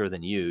something bigger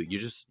than you,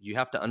 you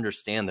have to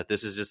understand that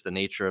this is just the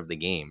nature of the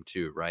game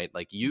too, right?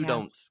 Like you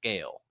don't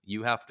scale.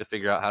 You have to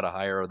figure out how to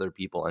hire other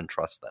people and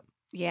trust them.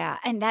 Yeah.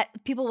 And that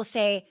people will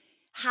say,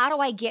 how do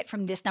I get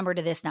from this number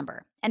to this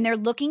number? And they're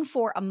looking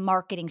for a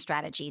marketing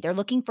strategy. They're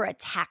looking for a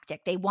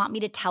tactic. They want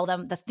me to tell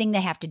them the thing they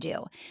have to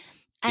do.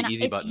 And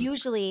it's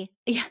usually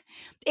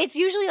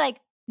like,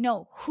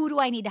 no, who do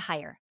I need to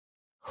hire?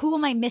 Who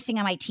am I missing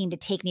on my team to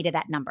take me to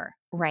that number,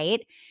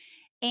 right?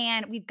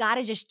 And we've got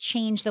to just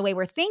change the way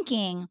we're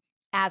thinking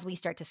as we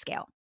start to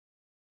scale.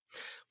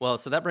 Well,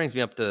 so that brings me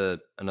up to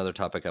another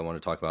topic I want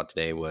to talk about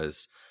today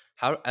was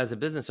how, as a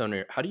business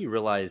owner, how do you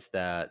realize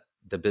that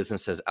the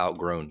business has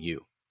outgrown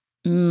you?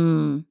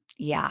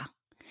 Yeah.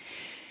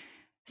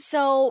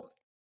 So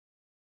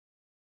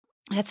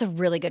that's a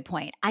really good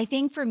point. I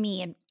think for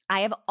me,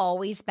 I have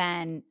always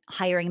been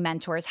hiring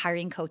mentors,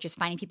 hiring coaches,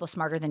 finding people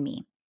smarter than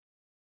me.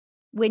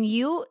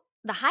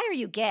 The higher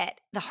you get,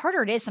 the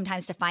harder it is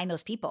sometimes to find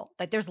those people.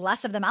 Like there's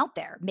less of them out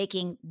there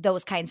making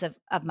those kinds of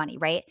money,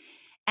 right?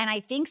 And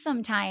I think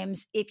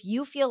sometimes if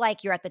you feel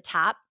like you're at the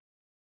top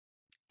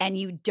and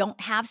you don't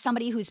have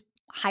somebody who's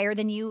higher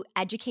than you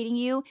educating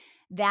you,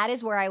 that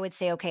is where I would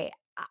say, okay,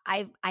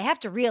 I have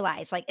to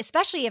realize, like,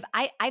 especially if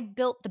I've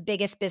built the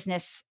biggest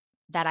business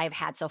that I've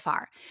had so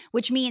far,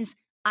 which means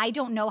I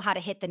don't know how to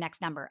hit the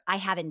next number. I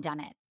haven't done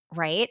it,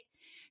 right?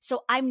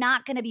 So I'm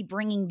not going to be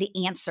bringing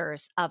the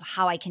answers of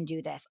how I can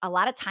do this. A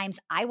lot of times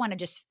I want to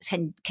just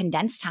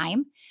condense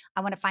time.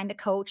 I want to find the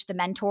coach, the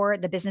mentor,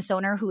 the business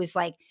owner who is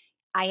like,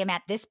 I am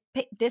at this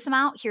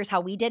amount. Here's how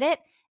we did it.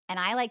 And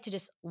I like to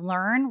just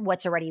learn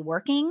what's already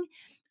working.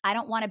 I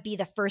don't want to be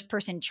the first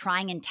person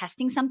trying and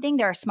testing something.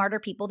 There are smarter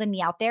people than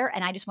me out there,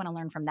 and I just want to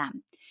learn from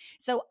them.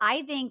 So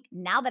I think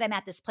now that I'm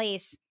at this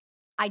place,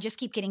 I just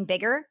keep getting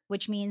bigger,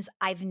 which means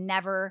I've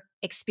never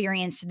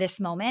experienced this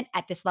moment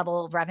at this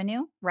level of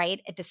revenue, right?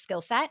 At this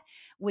skill set,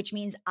 which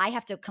means I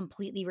have to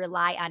completely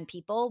rely on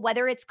people,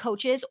 whether it's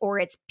coaches or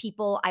it's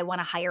people I want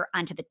to hire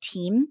onto the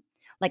team,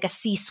 like a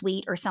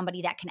C-suite or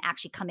somebody that can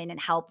actually come in and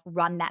help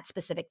run that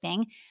specific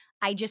thing.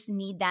 I just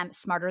need them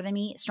smarter than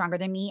me, stronger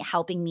than me,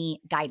 helping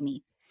me, guide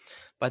me.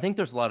 But I think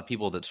there's a lot of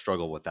people that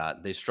struggle with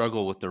that. They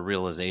struggle with the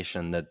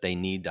realization that they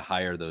need to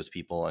hire those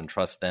people and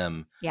trust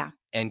them Yeah.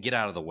 and get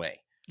out of the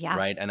way. Yeah.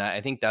 Right. And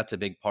I think that's a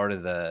big part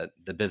of the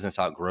business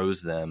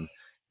outgrows them.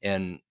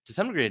 And to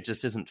some degree, it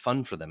just isn't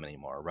fun for them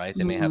anymore. Right.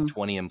 They may have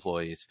 20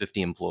 employees,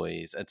 50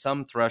 employees. At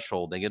some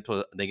threshold, they get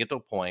to a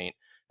point,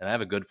 and I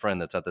have a good friend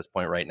that's at this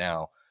point right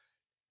now,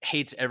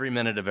 hates every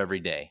minute of every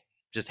day,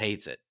 just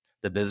hates it.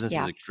 The business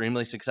is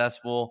extremely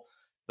successful,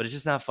 but it's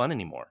just not fun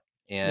anymore.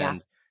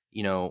 And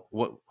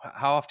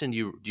how often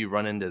do you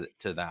run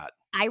into that?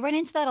 I run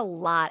into that a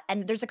lot.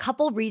 And there's a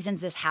couple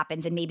reasons this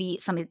happens. And maybe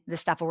some of the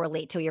stuff will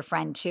relate to your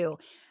friend too.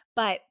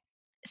 But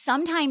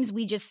sometimes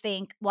we just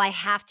think, well, I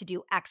have to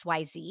do X,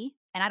 Y, Z.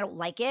 And I don't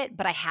like it,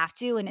 but I have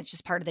to. And it's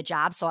just part of the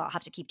job. So I'll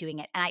have to keep doing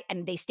it.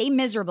 And they stay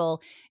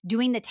miserable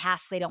doing the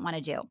tasks they don't want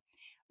to do.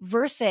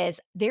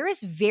 Versus there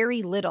is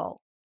very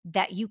little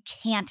that you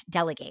can't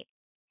delegate.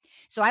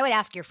 So I would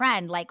ask your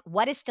friend, like,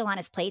 what is still on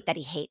his plate that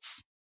he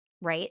hates?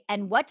 Right?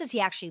 And what does he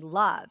actually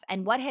love?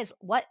 And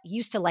what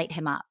used to light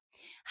him up?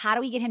 How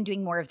do we get him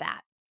doing more of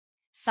that?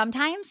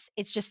 Sometimes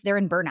it's just they're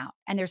in burnout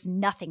and there's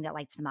nothing that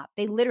lights them up.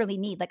 They literally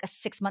need like a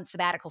 6-month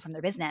sabbatical from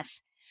their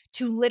business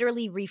to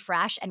literally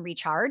refresh and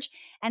recharge.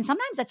 And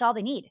sometimes that's all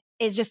they need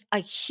is just a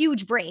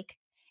huge break,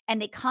 and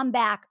they come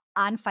back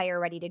on fire,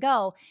 ready to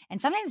go.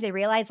 And sometimes they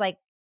realize, like,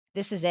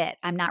 this is it.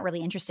 I'm not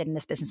really interested in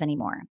this business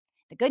anymore.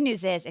 The good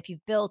news is if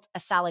you've built a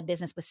solid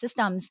business with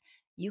systems,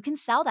 you can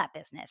sell that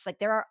business. Like,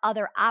 there are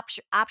other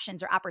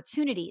options or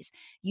opportunities.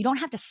 You don't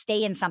have to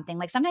stay in something.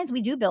 Like, sometimes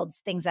we do build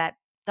things that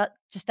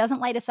just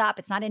doesn't light us up.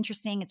 It's not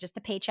interesting. It's just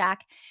a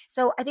paycheck.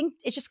 So I think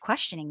it's just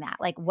questioning that.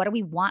 Like, what do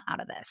we want out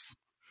of this?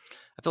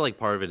 I feel like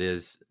part of it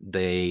is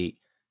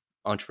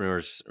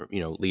entrepreneurs,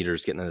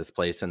 leaders get into this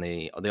place, and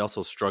they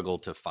also struggle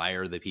to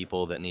fire the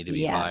people that need to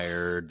be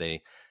fired.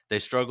 They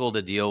struggle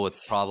to deal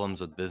with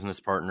problems with business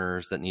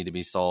partners that need to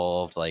be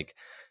solved. Like,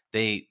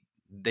 they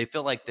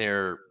feel like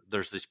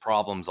there's these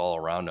problems all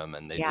around them,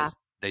 and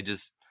they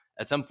just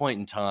at some point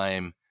in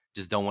time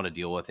just don't want to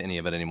deal with any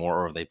of it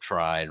anymore, or they've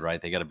tried, right?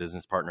 They got a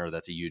business partner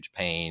that's a huge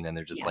pain, and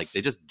they're just like,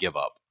 they just give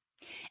up.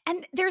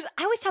 And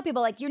I always tell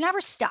people, like, you're never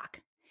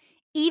stuck.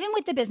 Even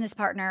with the business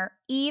partner,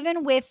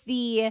 even with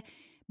the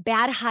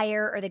bad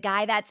hire or the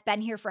guy that's been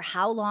here for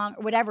how long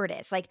or whatever it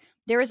is, like,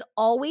 there is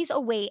always a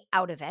way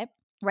out of it,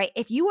 right?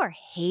 If you are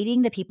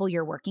hating the people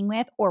you're working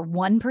with or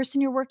one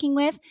person you're working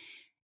with,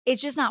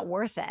 it's just not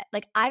worth it.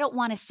 Like, I don't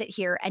want to sit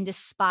here and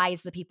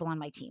despise the people on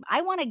my team.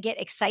 I want to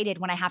get excited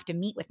when I have to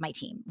meet with my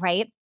team,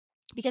 right?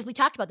 Because we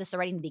talked about this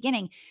already in the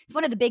beginning. It's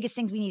one of the biggest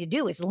things we need to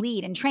do is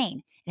lead and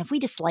train. And if we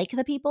dislike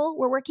the people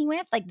we're working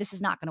with, like, this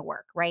is not going to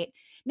work, right?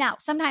 Now,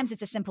 sometimes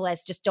it's as simple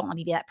as just don't let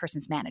me be that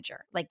person's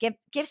manager. Like,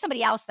 give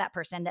somebody else that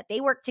person that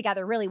they work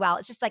together really well.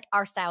 It's just like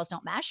our styles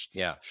don't mesh.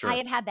 Yeah, sure. I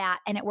have had that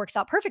and it works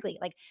out perfectly.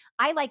 Like,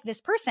 I like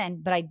this person,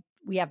 but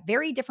we have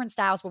very different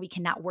styles where we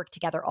cannot work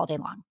together all day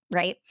long,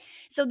 right?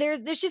 So there's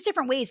just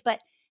different ways,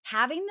 but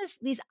having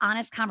these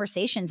honest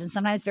conversations, and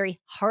sometimes very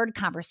hard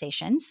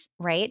conversations,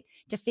 right?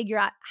 To figure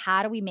out,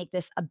 how do we make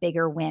this a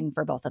bigger win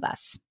for both of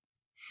us?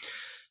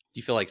 Do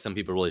you feel like some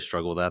people really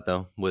struggle with that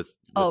though? With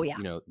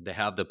they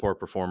have the poor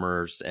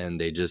performers, and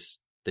they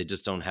just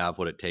don't have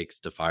what it takes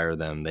to fire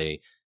them.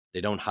 They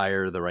don't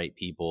hire the right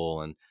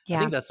people. And I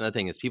think that's another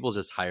thing is people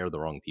just hire the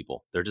wrong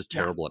people. They're just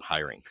terrible at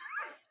hiring.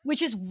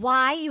 Which is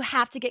why you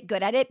have to get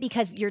good at it,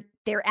 because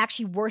they're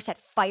actually worse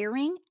at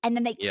firing, and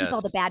then they keep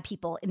all the bad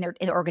people in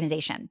the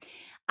organization.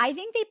 I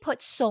think they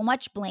put so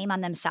much blame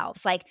on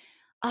themselves. Like,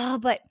 oh,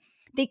 but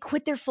they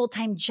quit their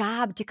full-time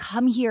job to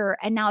come here,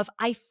 and now if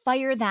I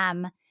fire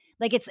them,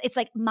 like, it's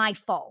like my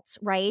fault,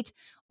 right?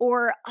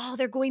 Or, oh,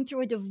 they're going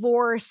through a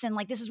divorce, and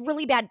like, this is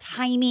really bad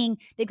timing.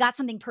 They've got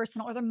something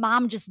personal, or their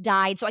mom just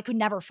died, so I could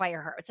never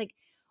fire her. It's like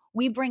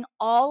we bring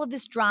all of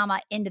this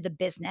drama into the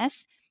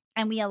business,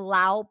 and we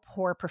allow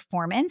poor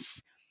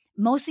performance,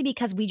 mostly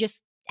because we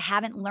just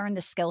haven't learned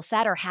the skill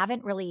set or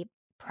haven't really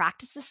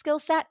practiced the skill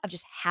set of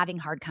just having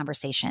hard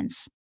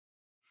conversations.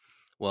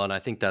 Well, and I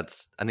think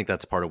that's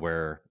part of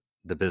where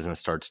the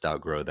business starts to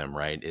outgrow them,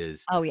 right?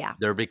 Is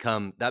that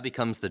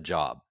becomes the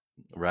job,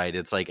 right?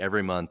 It's like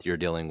every month you're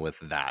dealing with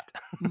that.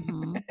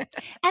 Mm-hmm. And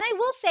I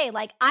will say,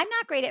 like, I'm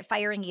not great at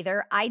firing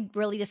either. I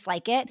really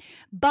dislike it,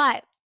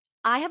 but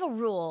I have a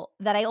rule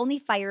that I only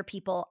fire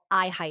people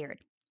I hired.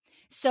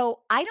 So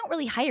I don't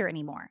really hire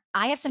anymore.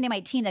 I have somebody on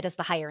my team that does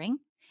the hiring.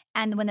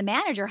 And when the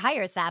manager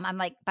hires them, I'm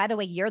like, by the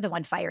way, you're the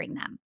one firing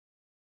them.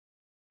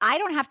 I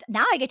don't have to,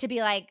 now I get to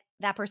be like,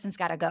 that person's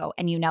got to go,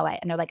 and you know it.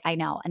 And they're like, I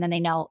know. And then they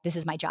know this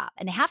is my job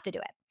and they have to do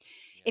it.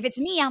 If it's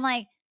me, I'm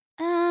like,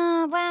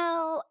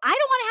 Well, I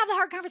don't want to have the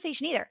hard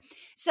conversation either.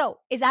 So,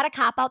 is that a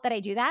cop out that I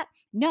do that?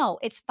 No,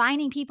 it's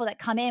finding people that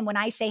come in when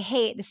I say,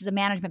 hey, this is a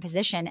management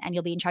position and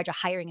you'll be in charge of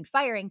hiring and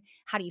firing.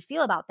 How do you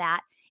feel about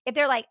that? If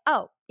they're like,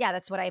 oh, yeah,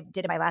 that's what I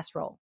did in my last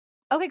role.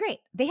 Okay, great.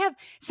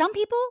 Some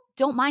people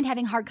don't mind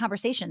having hard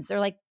conversations. They're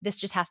like, this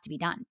just has to be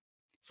done.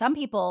 Some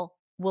people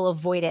will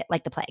avoid it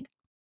like the plague.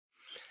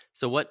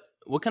 So what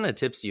kind of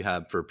tips do you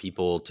have for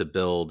people to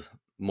build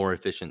more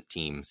efficient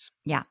teams?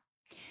 Yeah.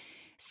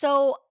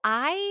 So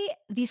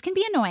these can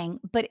be annoying,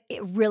 but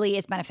it really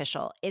is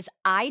beneficial, is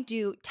I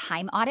do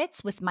time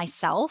audits with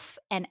myself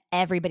and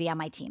everybody on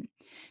my team.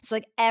 So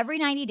like every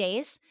 90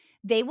 days,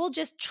 they will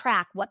just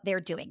track what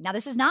they're doing. Now,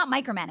 this is not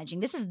micromanaging.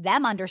 This is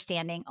them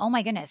understanding, oh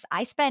my goodness,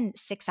 I spend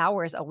 6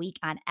 hours a week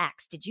on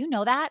X. Did you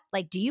know that?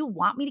 Like, do you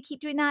want me to keep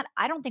doing that?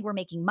 I don't think we're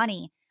making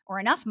money or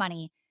enough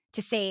money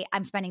to say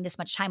I'm spending this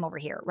much time over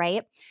here,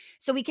 right?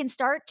 So we can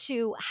start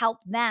to help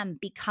them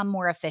become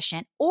more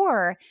efficient.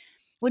 Or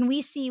when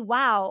we see,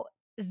 wow,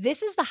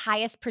 this is the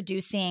highest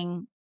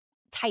producing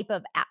type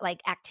of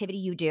activity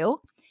you do,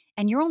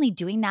 and you're only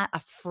doing that a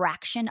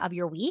fraction of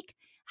your week,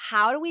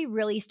 how do we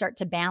really start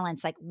to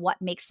balance like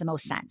what makes the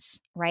most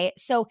sense, right?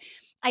 So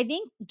I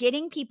think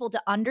getting people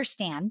to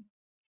understand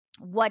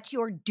what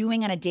you're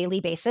doing on a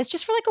daily basis,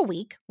 just for like a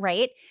week,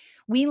 right?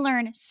 We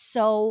learn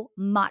so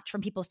much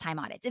from people's time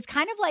audits. It's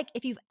kind of like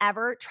if you've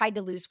ever tried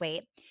to lose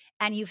weight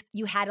and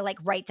you had to like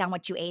write down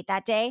what you ate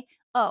that day.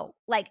 Oh,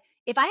 like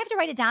if I have to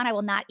write it down, I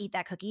will not eat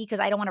that cookie because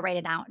I don't want to write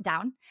it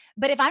down.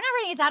 But if I'm not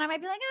writing it down, I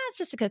might be like, it's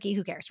just a cookie.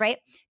 Who cares, right?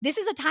 This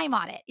is a time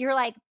audit. You're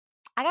like,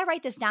 I got to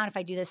write this down if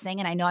I do this thing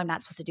and I know I'm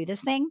not supposed to do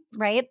this thing,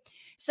 right?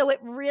 So it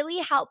really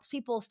helps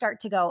people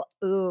start to go,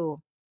 ooh,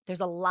 there's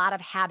a lot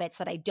of habits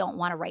that I don't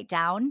want to write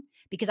down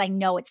because I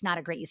know it's not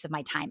a great use of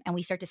my time. And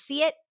we start to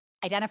see it,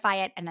 identify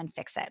it, and then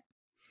fix it.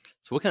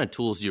 So what kind of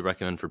tools do you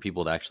recommend for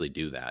people to actually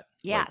do that?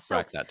 Yeah. Like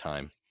track that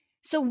time.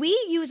 So we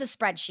use a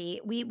spreadsheet.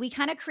 We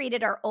kind of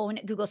created our own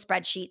Google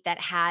spreadsheet that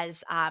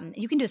has,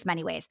 you can do this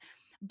many ways.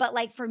 But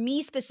like for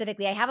me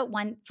specifically, I have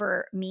one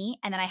for me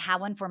and then I have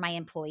one for my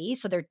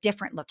employees. So they're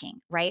different looking,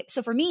 right?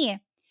 So for me,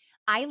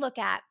 I look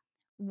at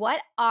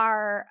what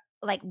are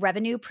like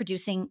revenue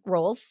producing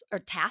roles or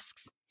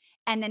tasks,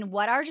 and then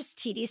what are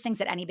just tedious things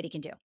that anybody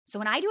can do. So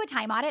when I do a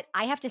time audit,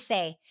 I have to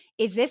say,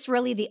 is this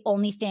really the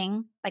only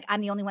thing, like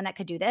I'm the only one that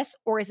could do this?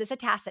 Or is this a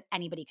task that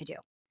anybody could do?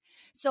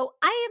 So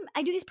I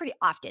do these pretty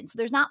often. So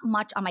there's not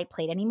much on my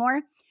plate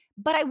anymore.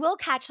 But I will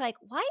catch like,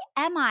 why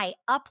am I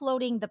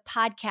uploading the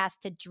podcast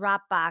to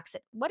Dropbox?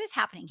 What is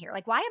happening here?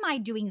 Like, why am I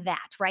doing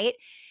that? Right.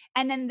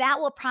 And then that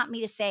will prompt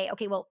me to say,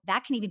 okay, well,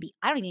 that can even be,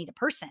 I don't even need a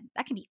person.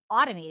 That can be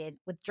automated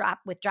with Drop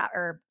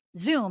or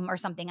Zoom or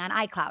something on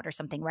iCloud or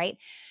something, right?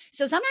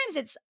 So sometimes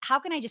it's, how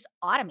can I just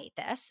automate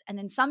this? And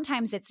then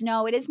sometimes it's,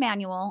 no, it is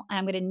manual and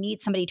I'm going to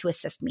need somebody to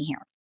assist me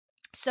here.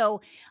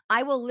 So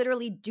I will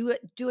literally do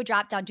a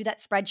drop down, do that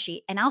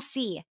spreadsheet, and I'll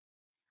see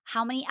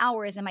how many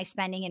hours am I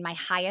spending in my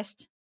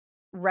highest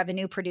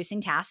revenue producing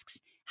tasks,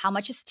 how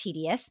much is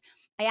tedious.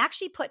 I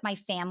actually put my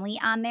family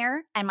on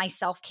there and my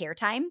self-care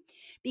time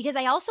because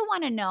I also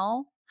want to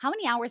know how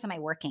many hours am I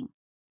working?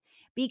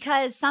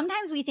 Because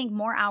sometimes we think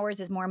more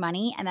hours is more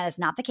money, and that is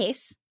not the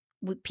case.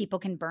 People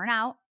can burn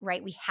out,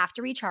 right? We have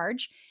to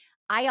recharge.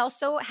 I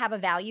also have a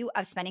value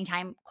of spending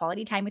time,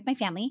 quality time with my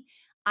family.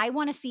 I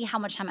want to see how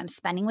much time I'm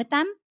spending with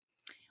them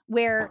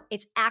where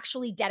it's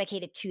actually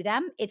dedicated to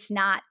them. It's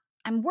not,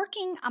 I'm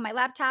working on my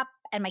laptop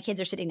and my kids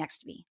are sitting next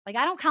to me. Like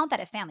I don't count that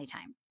as family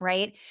time,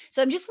 right?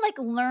 So I'm just like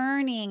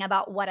learning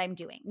about what I'm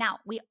doing. Now,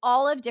 we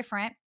all have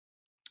different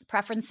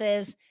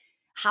preferences,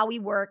 how we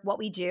work, what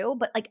we do,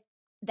 but like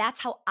that's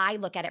how I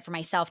look at it for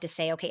myself to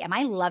say, okay, am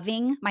I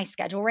loving my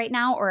schedule right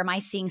now or am I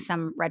seeing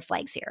some red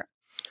flags here?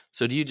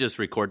 So do you just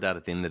record that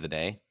at the end of the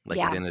day? Like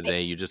Yeah. at the end of the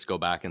day, you just go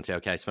back and say,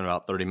 okay, I spent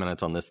about 30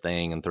 minutes on this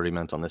thing and 30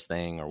 minutes on this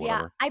thing or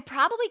whatever. Yeah, I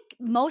probably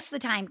most of the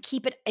time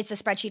keep it, it's a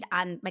spreadsheet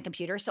on my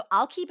computer. So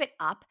I'll keep it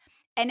up.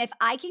 And if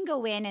I can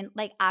go in and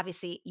like,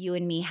 obviously you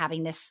and me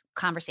having this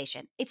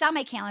conversation, it's on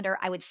my calendar.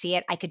 I would see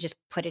it. I could just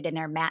put it in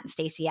there, Matt and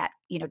Stacy at,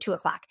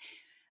 2:00.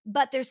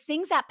 But there's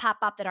things that pop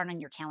up that aren't on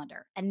your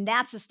calendar. And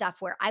that's the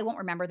stuff where I won't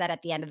remember that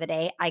at the end of the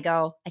day. I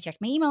go, I checked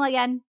my email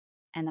again.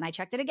 And then I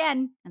checked it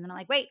again. And then I'm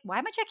like, wait, why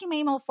am I checking my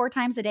email 4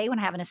 times a day when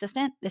I have an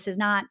assistant? This is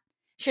not,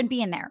 shouldn't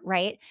be in there,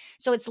 right?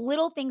 So it's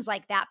little things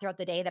like that throughout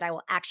the day that I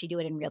will actually do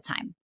it in real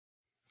time.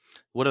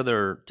 What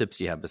other tips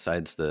do you have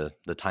besides the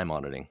time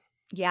auditing?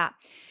 Yeah.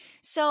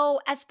 So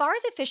as far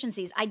as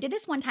efficiencies, I did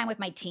this one time with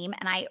my team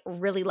and I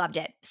really loved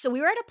it. So we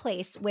were at a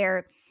place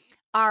where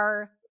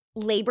our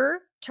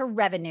labor to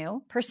revenue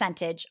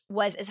percentage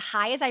was as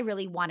high as I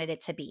really wanted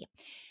it to be.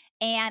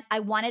 And I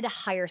wanted to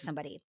hire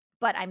somebody.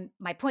 But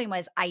my point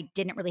was I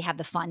didn't really have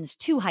the funds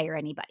to hire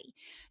anybody.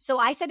 So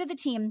I said to the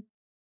team,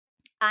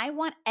 I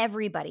want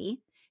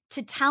everybody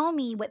to tell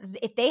me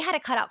if they had to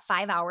cut out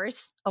 5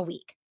 hours a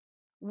week,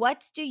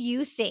 what do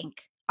you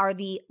think are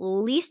the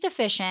least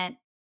efficient,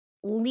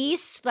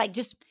 least like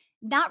just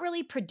not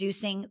really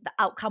producing the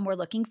outcome we're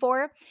looking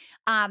for.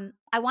 I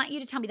want you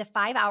to tell me the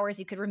 5 hours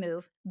you could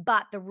remove,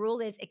 but the rule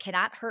is it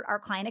cannot hurt our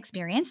client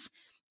experience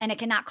and it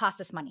cannot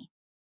cost us money,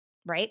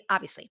 right?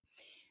 Obviously.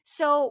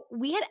 So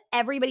we had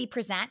everybody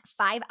present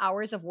 5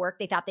 hours of work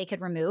they thought they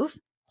could remove.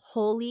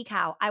 Holy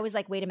cow. I was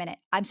like, wait a minute.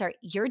 I'm sorry.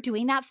 You're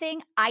doing that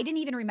thing? I didn't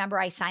even remember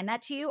I signed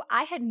that to you.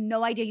 I had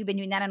no idea you've been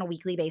doing that on a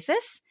weekly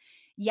basis.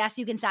 Yes,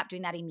 you can stop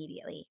doing that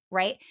immediately,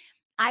 right?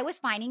 I was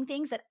finding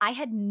things that I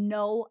had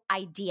no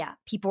idea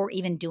people were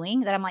even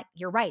doing that I'm like,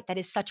 you're right. That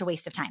is such a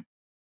waste of time.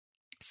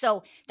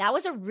 So that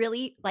was a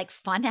really like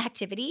fun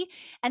activity.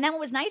 And then what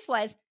was nice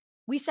was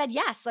we said,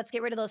 yes, let's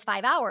get rid of those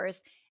 5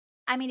 hours.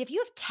 I mean, if you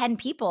have 10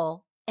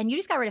 people and you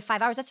just got rid of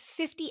 5 hours, that's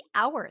 50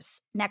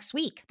 hours next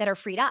week that are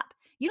freed up.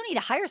 You don't need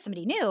to hire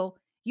somebody new.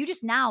 You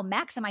just now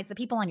maximize the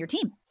people on your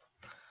team.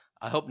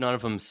 I hope none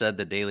of them said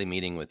the daily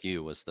meeting with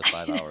you was the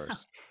 5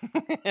 hours.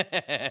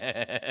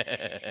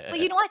 But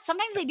you know what?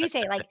 Sometimes they do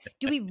say, like,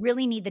 do we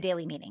really need the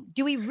daily meeting?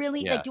 Do we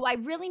really, like, do I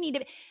really need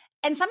to?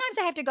 And sometimes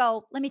I have to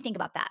go, let me think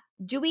about that.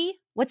 Do we?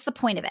 What's the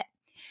point of it?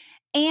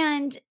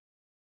 And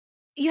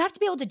you have to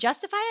be able to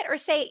justify it or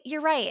say,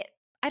 you're right.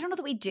 I don't know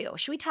that we do.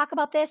 Should we talk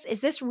about this? Is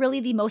this really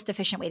the most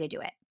efficient way to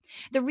do it?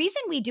 The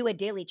reason we do a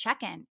daily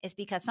check-in is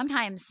because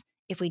sometimes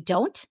if we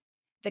don't,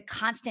 the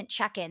constant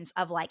check-ins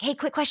of like, hey,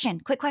 quick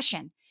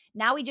question.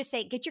 Now we just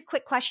say, get your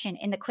quick question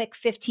in the quick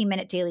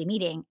 15-minute daily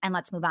meeting and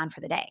let's move on for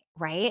the day,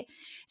 right?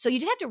 So you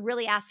just have to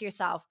really ask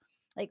yourself,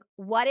 like,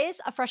 what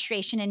is a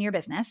frustration in your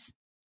business?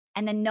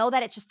 And then know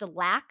that it's just a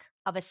lack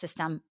of a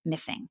system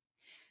missing.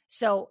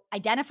 So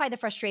identify the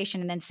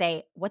frustration and then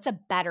say, what's a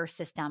better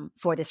system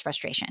for this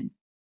frustration?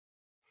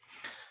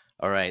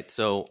 All right.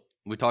 So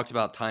we talked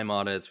about time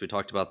audits. We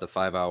talked about the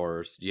 5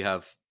 hours. Do you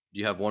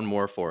have one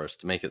more for us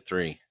to make it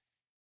 3?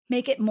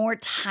 Make it more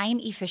time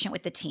efficient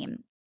with the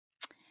team.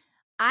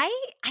 I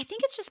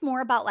think it's just more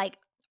about like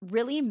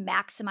really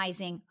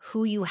maximizing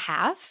who you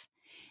have.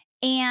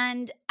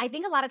 And I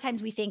think a lot of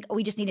times we think, oh,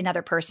 we just need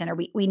another person or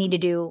we need to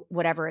do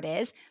whatever it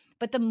is.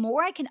 But the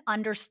more I can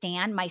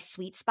understand my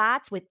sweet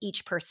spots with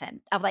each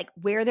person of like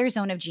where their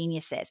zone of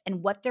genius is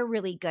and what they're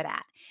really good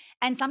at.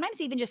 And sometimes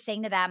even just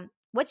saying to them,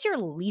 what's your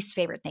least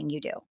favorite thing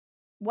you do?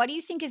 What do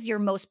you think is your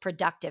most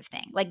productive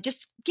thing? Like,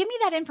 just give me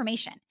that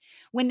information.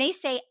 When they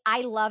say,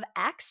 I love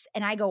X,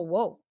 and I go,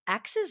 whoa,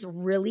 X is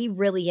really,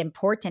 really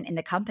important in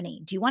the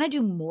company. Do you want to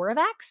do more of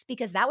X?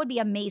 Because that would be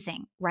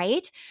amazing,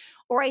 right?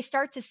 Or I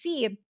start to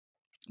see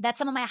that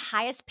some of my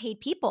highest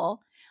paid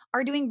people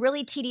are doing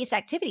really tedious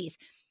activities.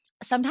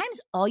 Sometimes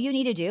all you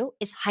need to do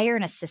is hire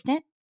an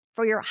assistant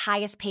for your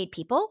highest paid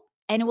people,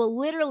 and it will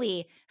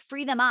literally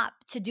free them up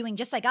to doing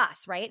just like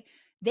us, right?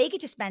 They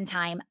get to spend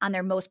time on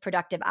their most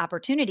productive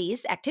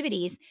activities,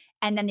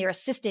 and then their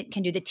assistant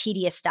can do the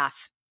tedious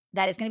stuff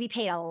that is going to be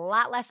paid a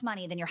lot less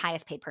money than your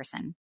highest paid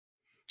person.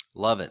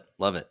 Love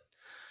it.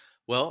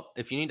 Well,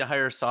 if you need to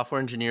hire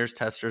software engineers,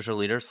 testers, or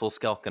leaders,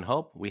 Fullscale can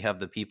help. We have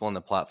the people on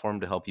the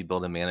platform to help you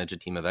build and manage a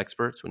team of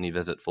experts when you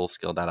visit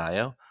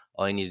Fullscale.io.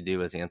 All you need to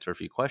do is answer a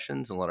few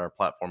questions and let our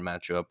platform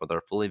match you up with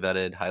our fully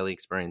vetted, highly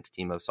experienced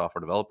team of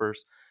software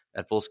developers.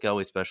 At Fullscale,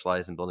 we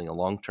specialize in building a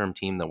long-term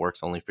team that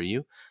works only for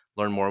you.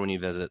 Learn more when you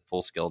visit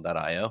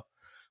Fullscale.io.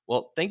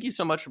 Well, thank you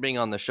so much for being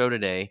on the show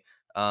today.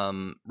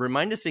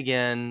 Remind us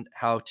again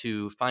how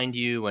to find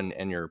you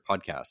and your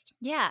podcast.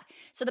 Yeah.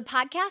 So the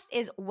podcast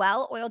is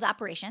Well-Oiled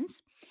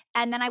Operations.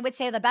 And then I would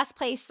say the best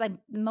place, the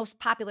most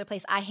popular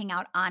place I hang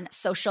out on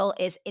social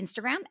is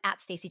Instagram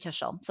at Stacey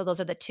Tuschl. So those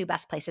are the 2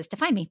 best places to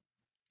find me.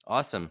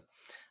 Awesome.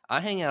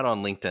 I hang out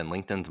on LinkedIn.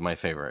 LinkedIn's my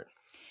favorite.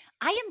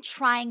 I am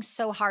trying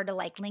so hard to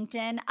like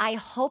LinkedIn. I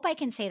hope I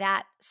can say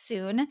that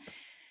soon.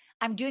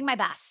 I'm doing my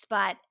best,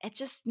 but it's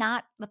just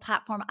not the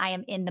platform I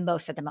am in the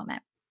most at the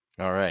moment.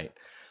 All right.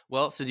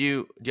 Well, so do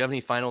you have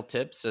any final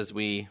tips as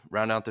we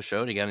round out the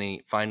show? Do you got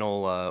any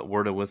final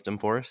word of wisdom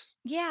for us?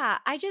 Yeah,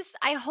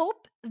 I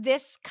hope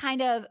this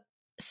kind of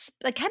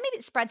maybe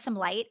spread some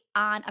light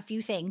on a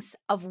few things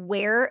of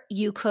where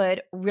you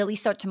could really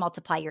start to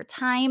multiply your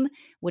time,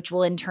 which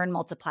will in turn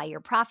multiply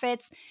your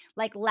profits.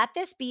 Like, let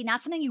this be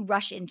not something you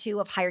rush into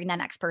of hiring that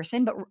next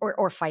person, but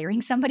or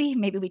firing somebody.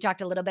 Maybe we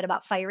talked a little bit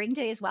about firing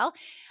today as well.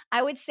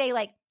 I would say,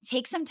 like,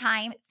 take some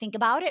time, think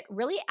about it,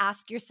 really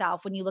ask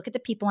yourself when you look at the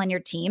people on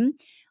your team,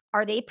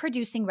 are they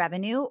producing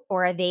revenue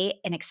or are they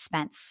an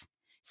expense?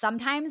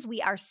 Sometimes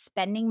we are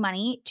spending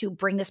money to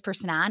bring this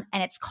person on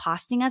and it's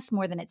costing us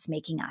more than it's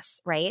making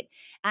us, right?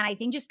 And I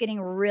think just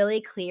getting really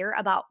clear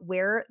about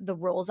where the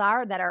roles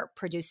are that are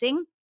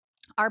producing,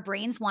 our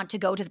brains want to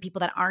go to the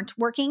people that aren't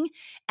working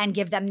and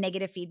give them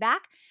negative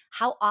feedback.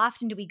 How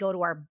often do we go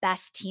to our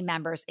best team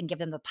members and give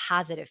them the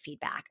positive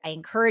feedback? I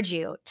encourage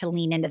you to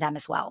lean into them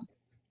as well.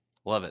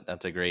 Love it.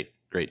 That's a great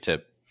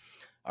tip.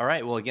 All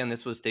right. Well, again,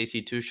 this was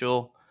Stacey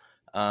Tuschl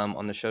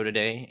on the show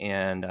today.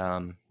 And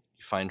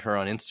you find her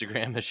on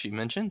Instagram, as she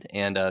mentioned.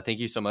 And thank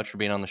you so much for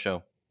being on the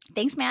show.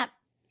 Thanks, Matt.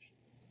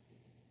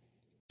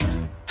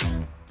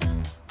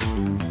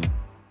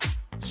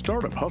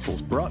 Startup Hustle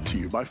is brought to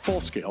you by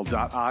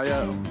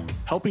Fullscale.io,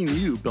 helping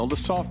you build a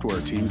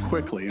software team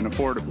quickly and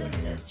affordably.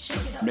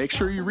 Make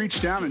sure you reach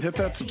down and hit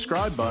that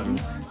subscribe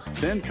button,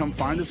 then come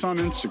find us on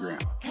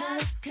Instagram.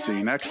 See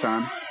you next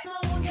time.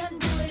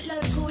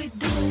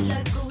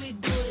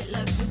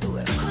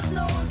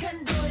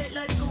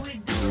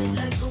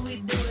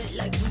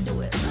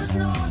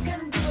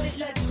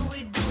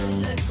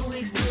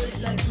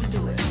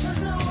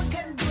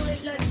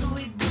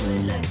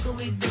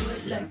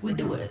 We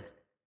do it.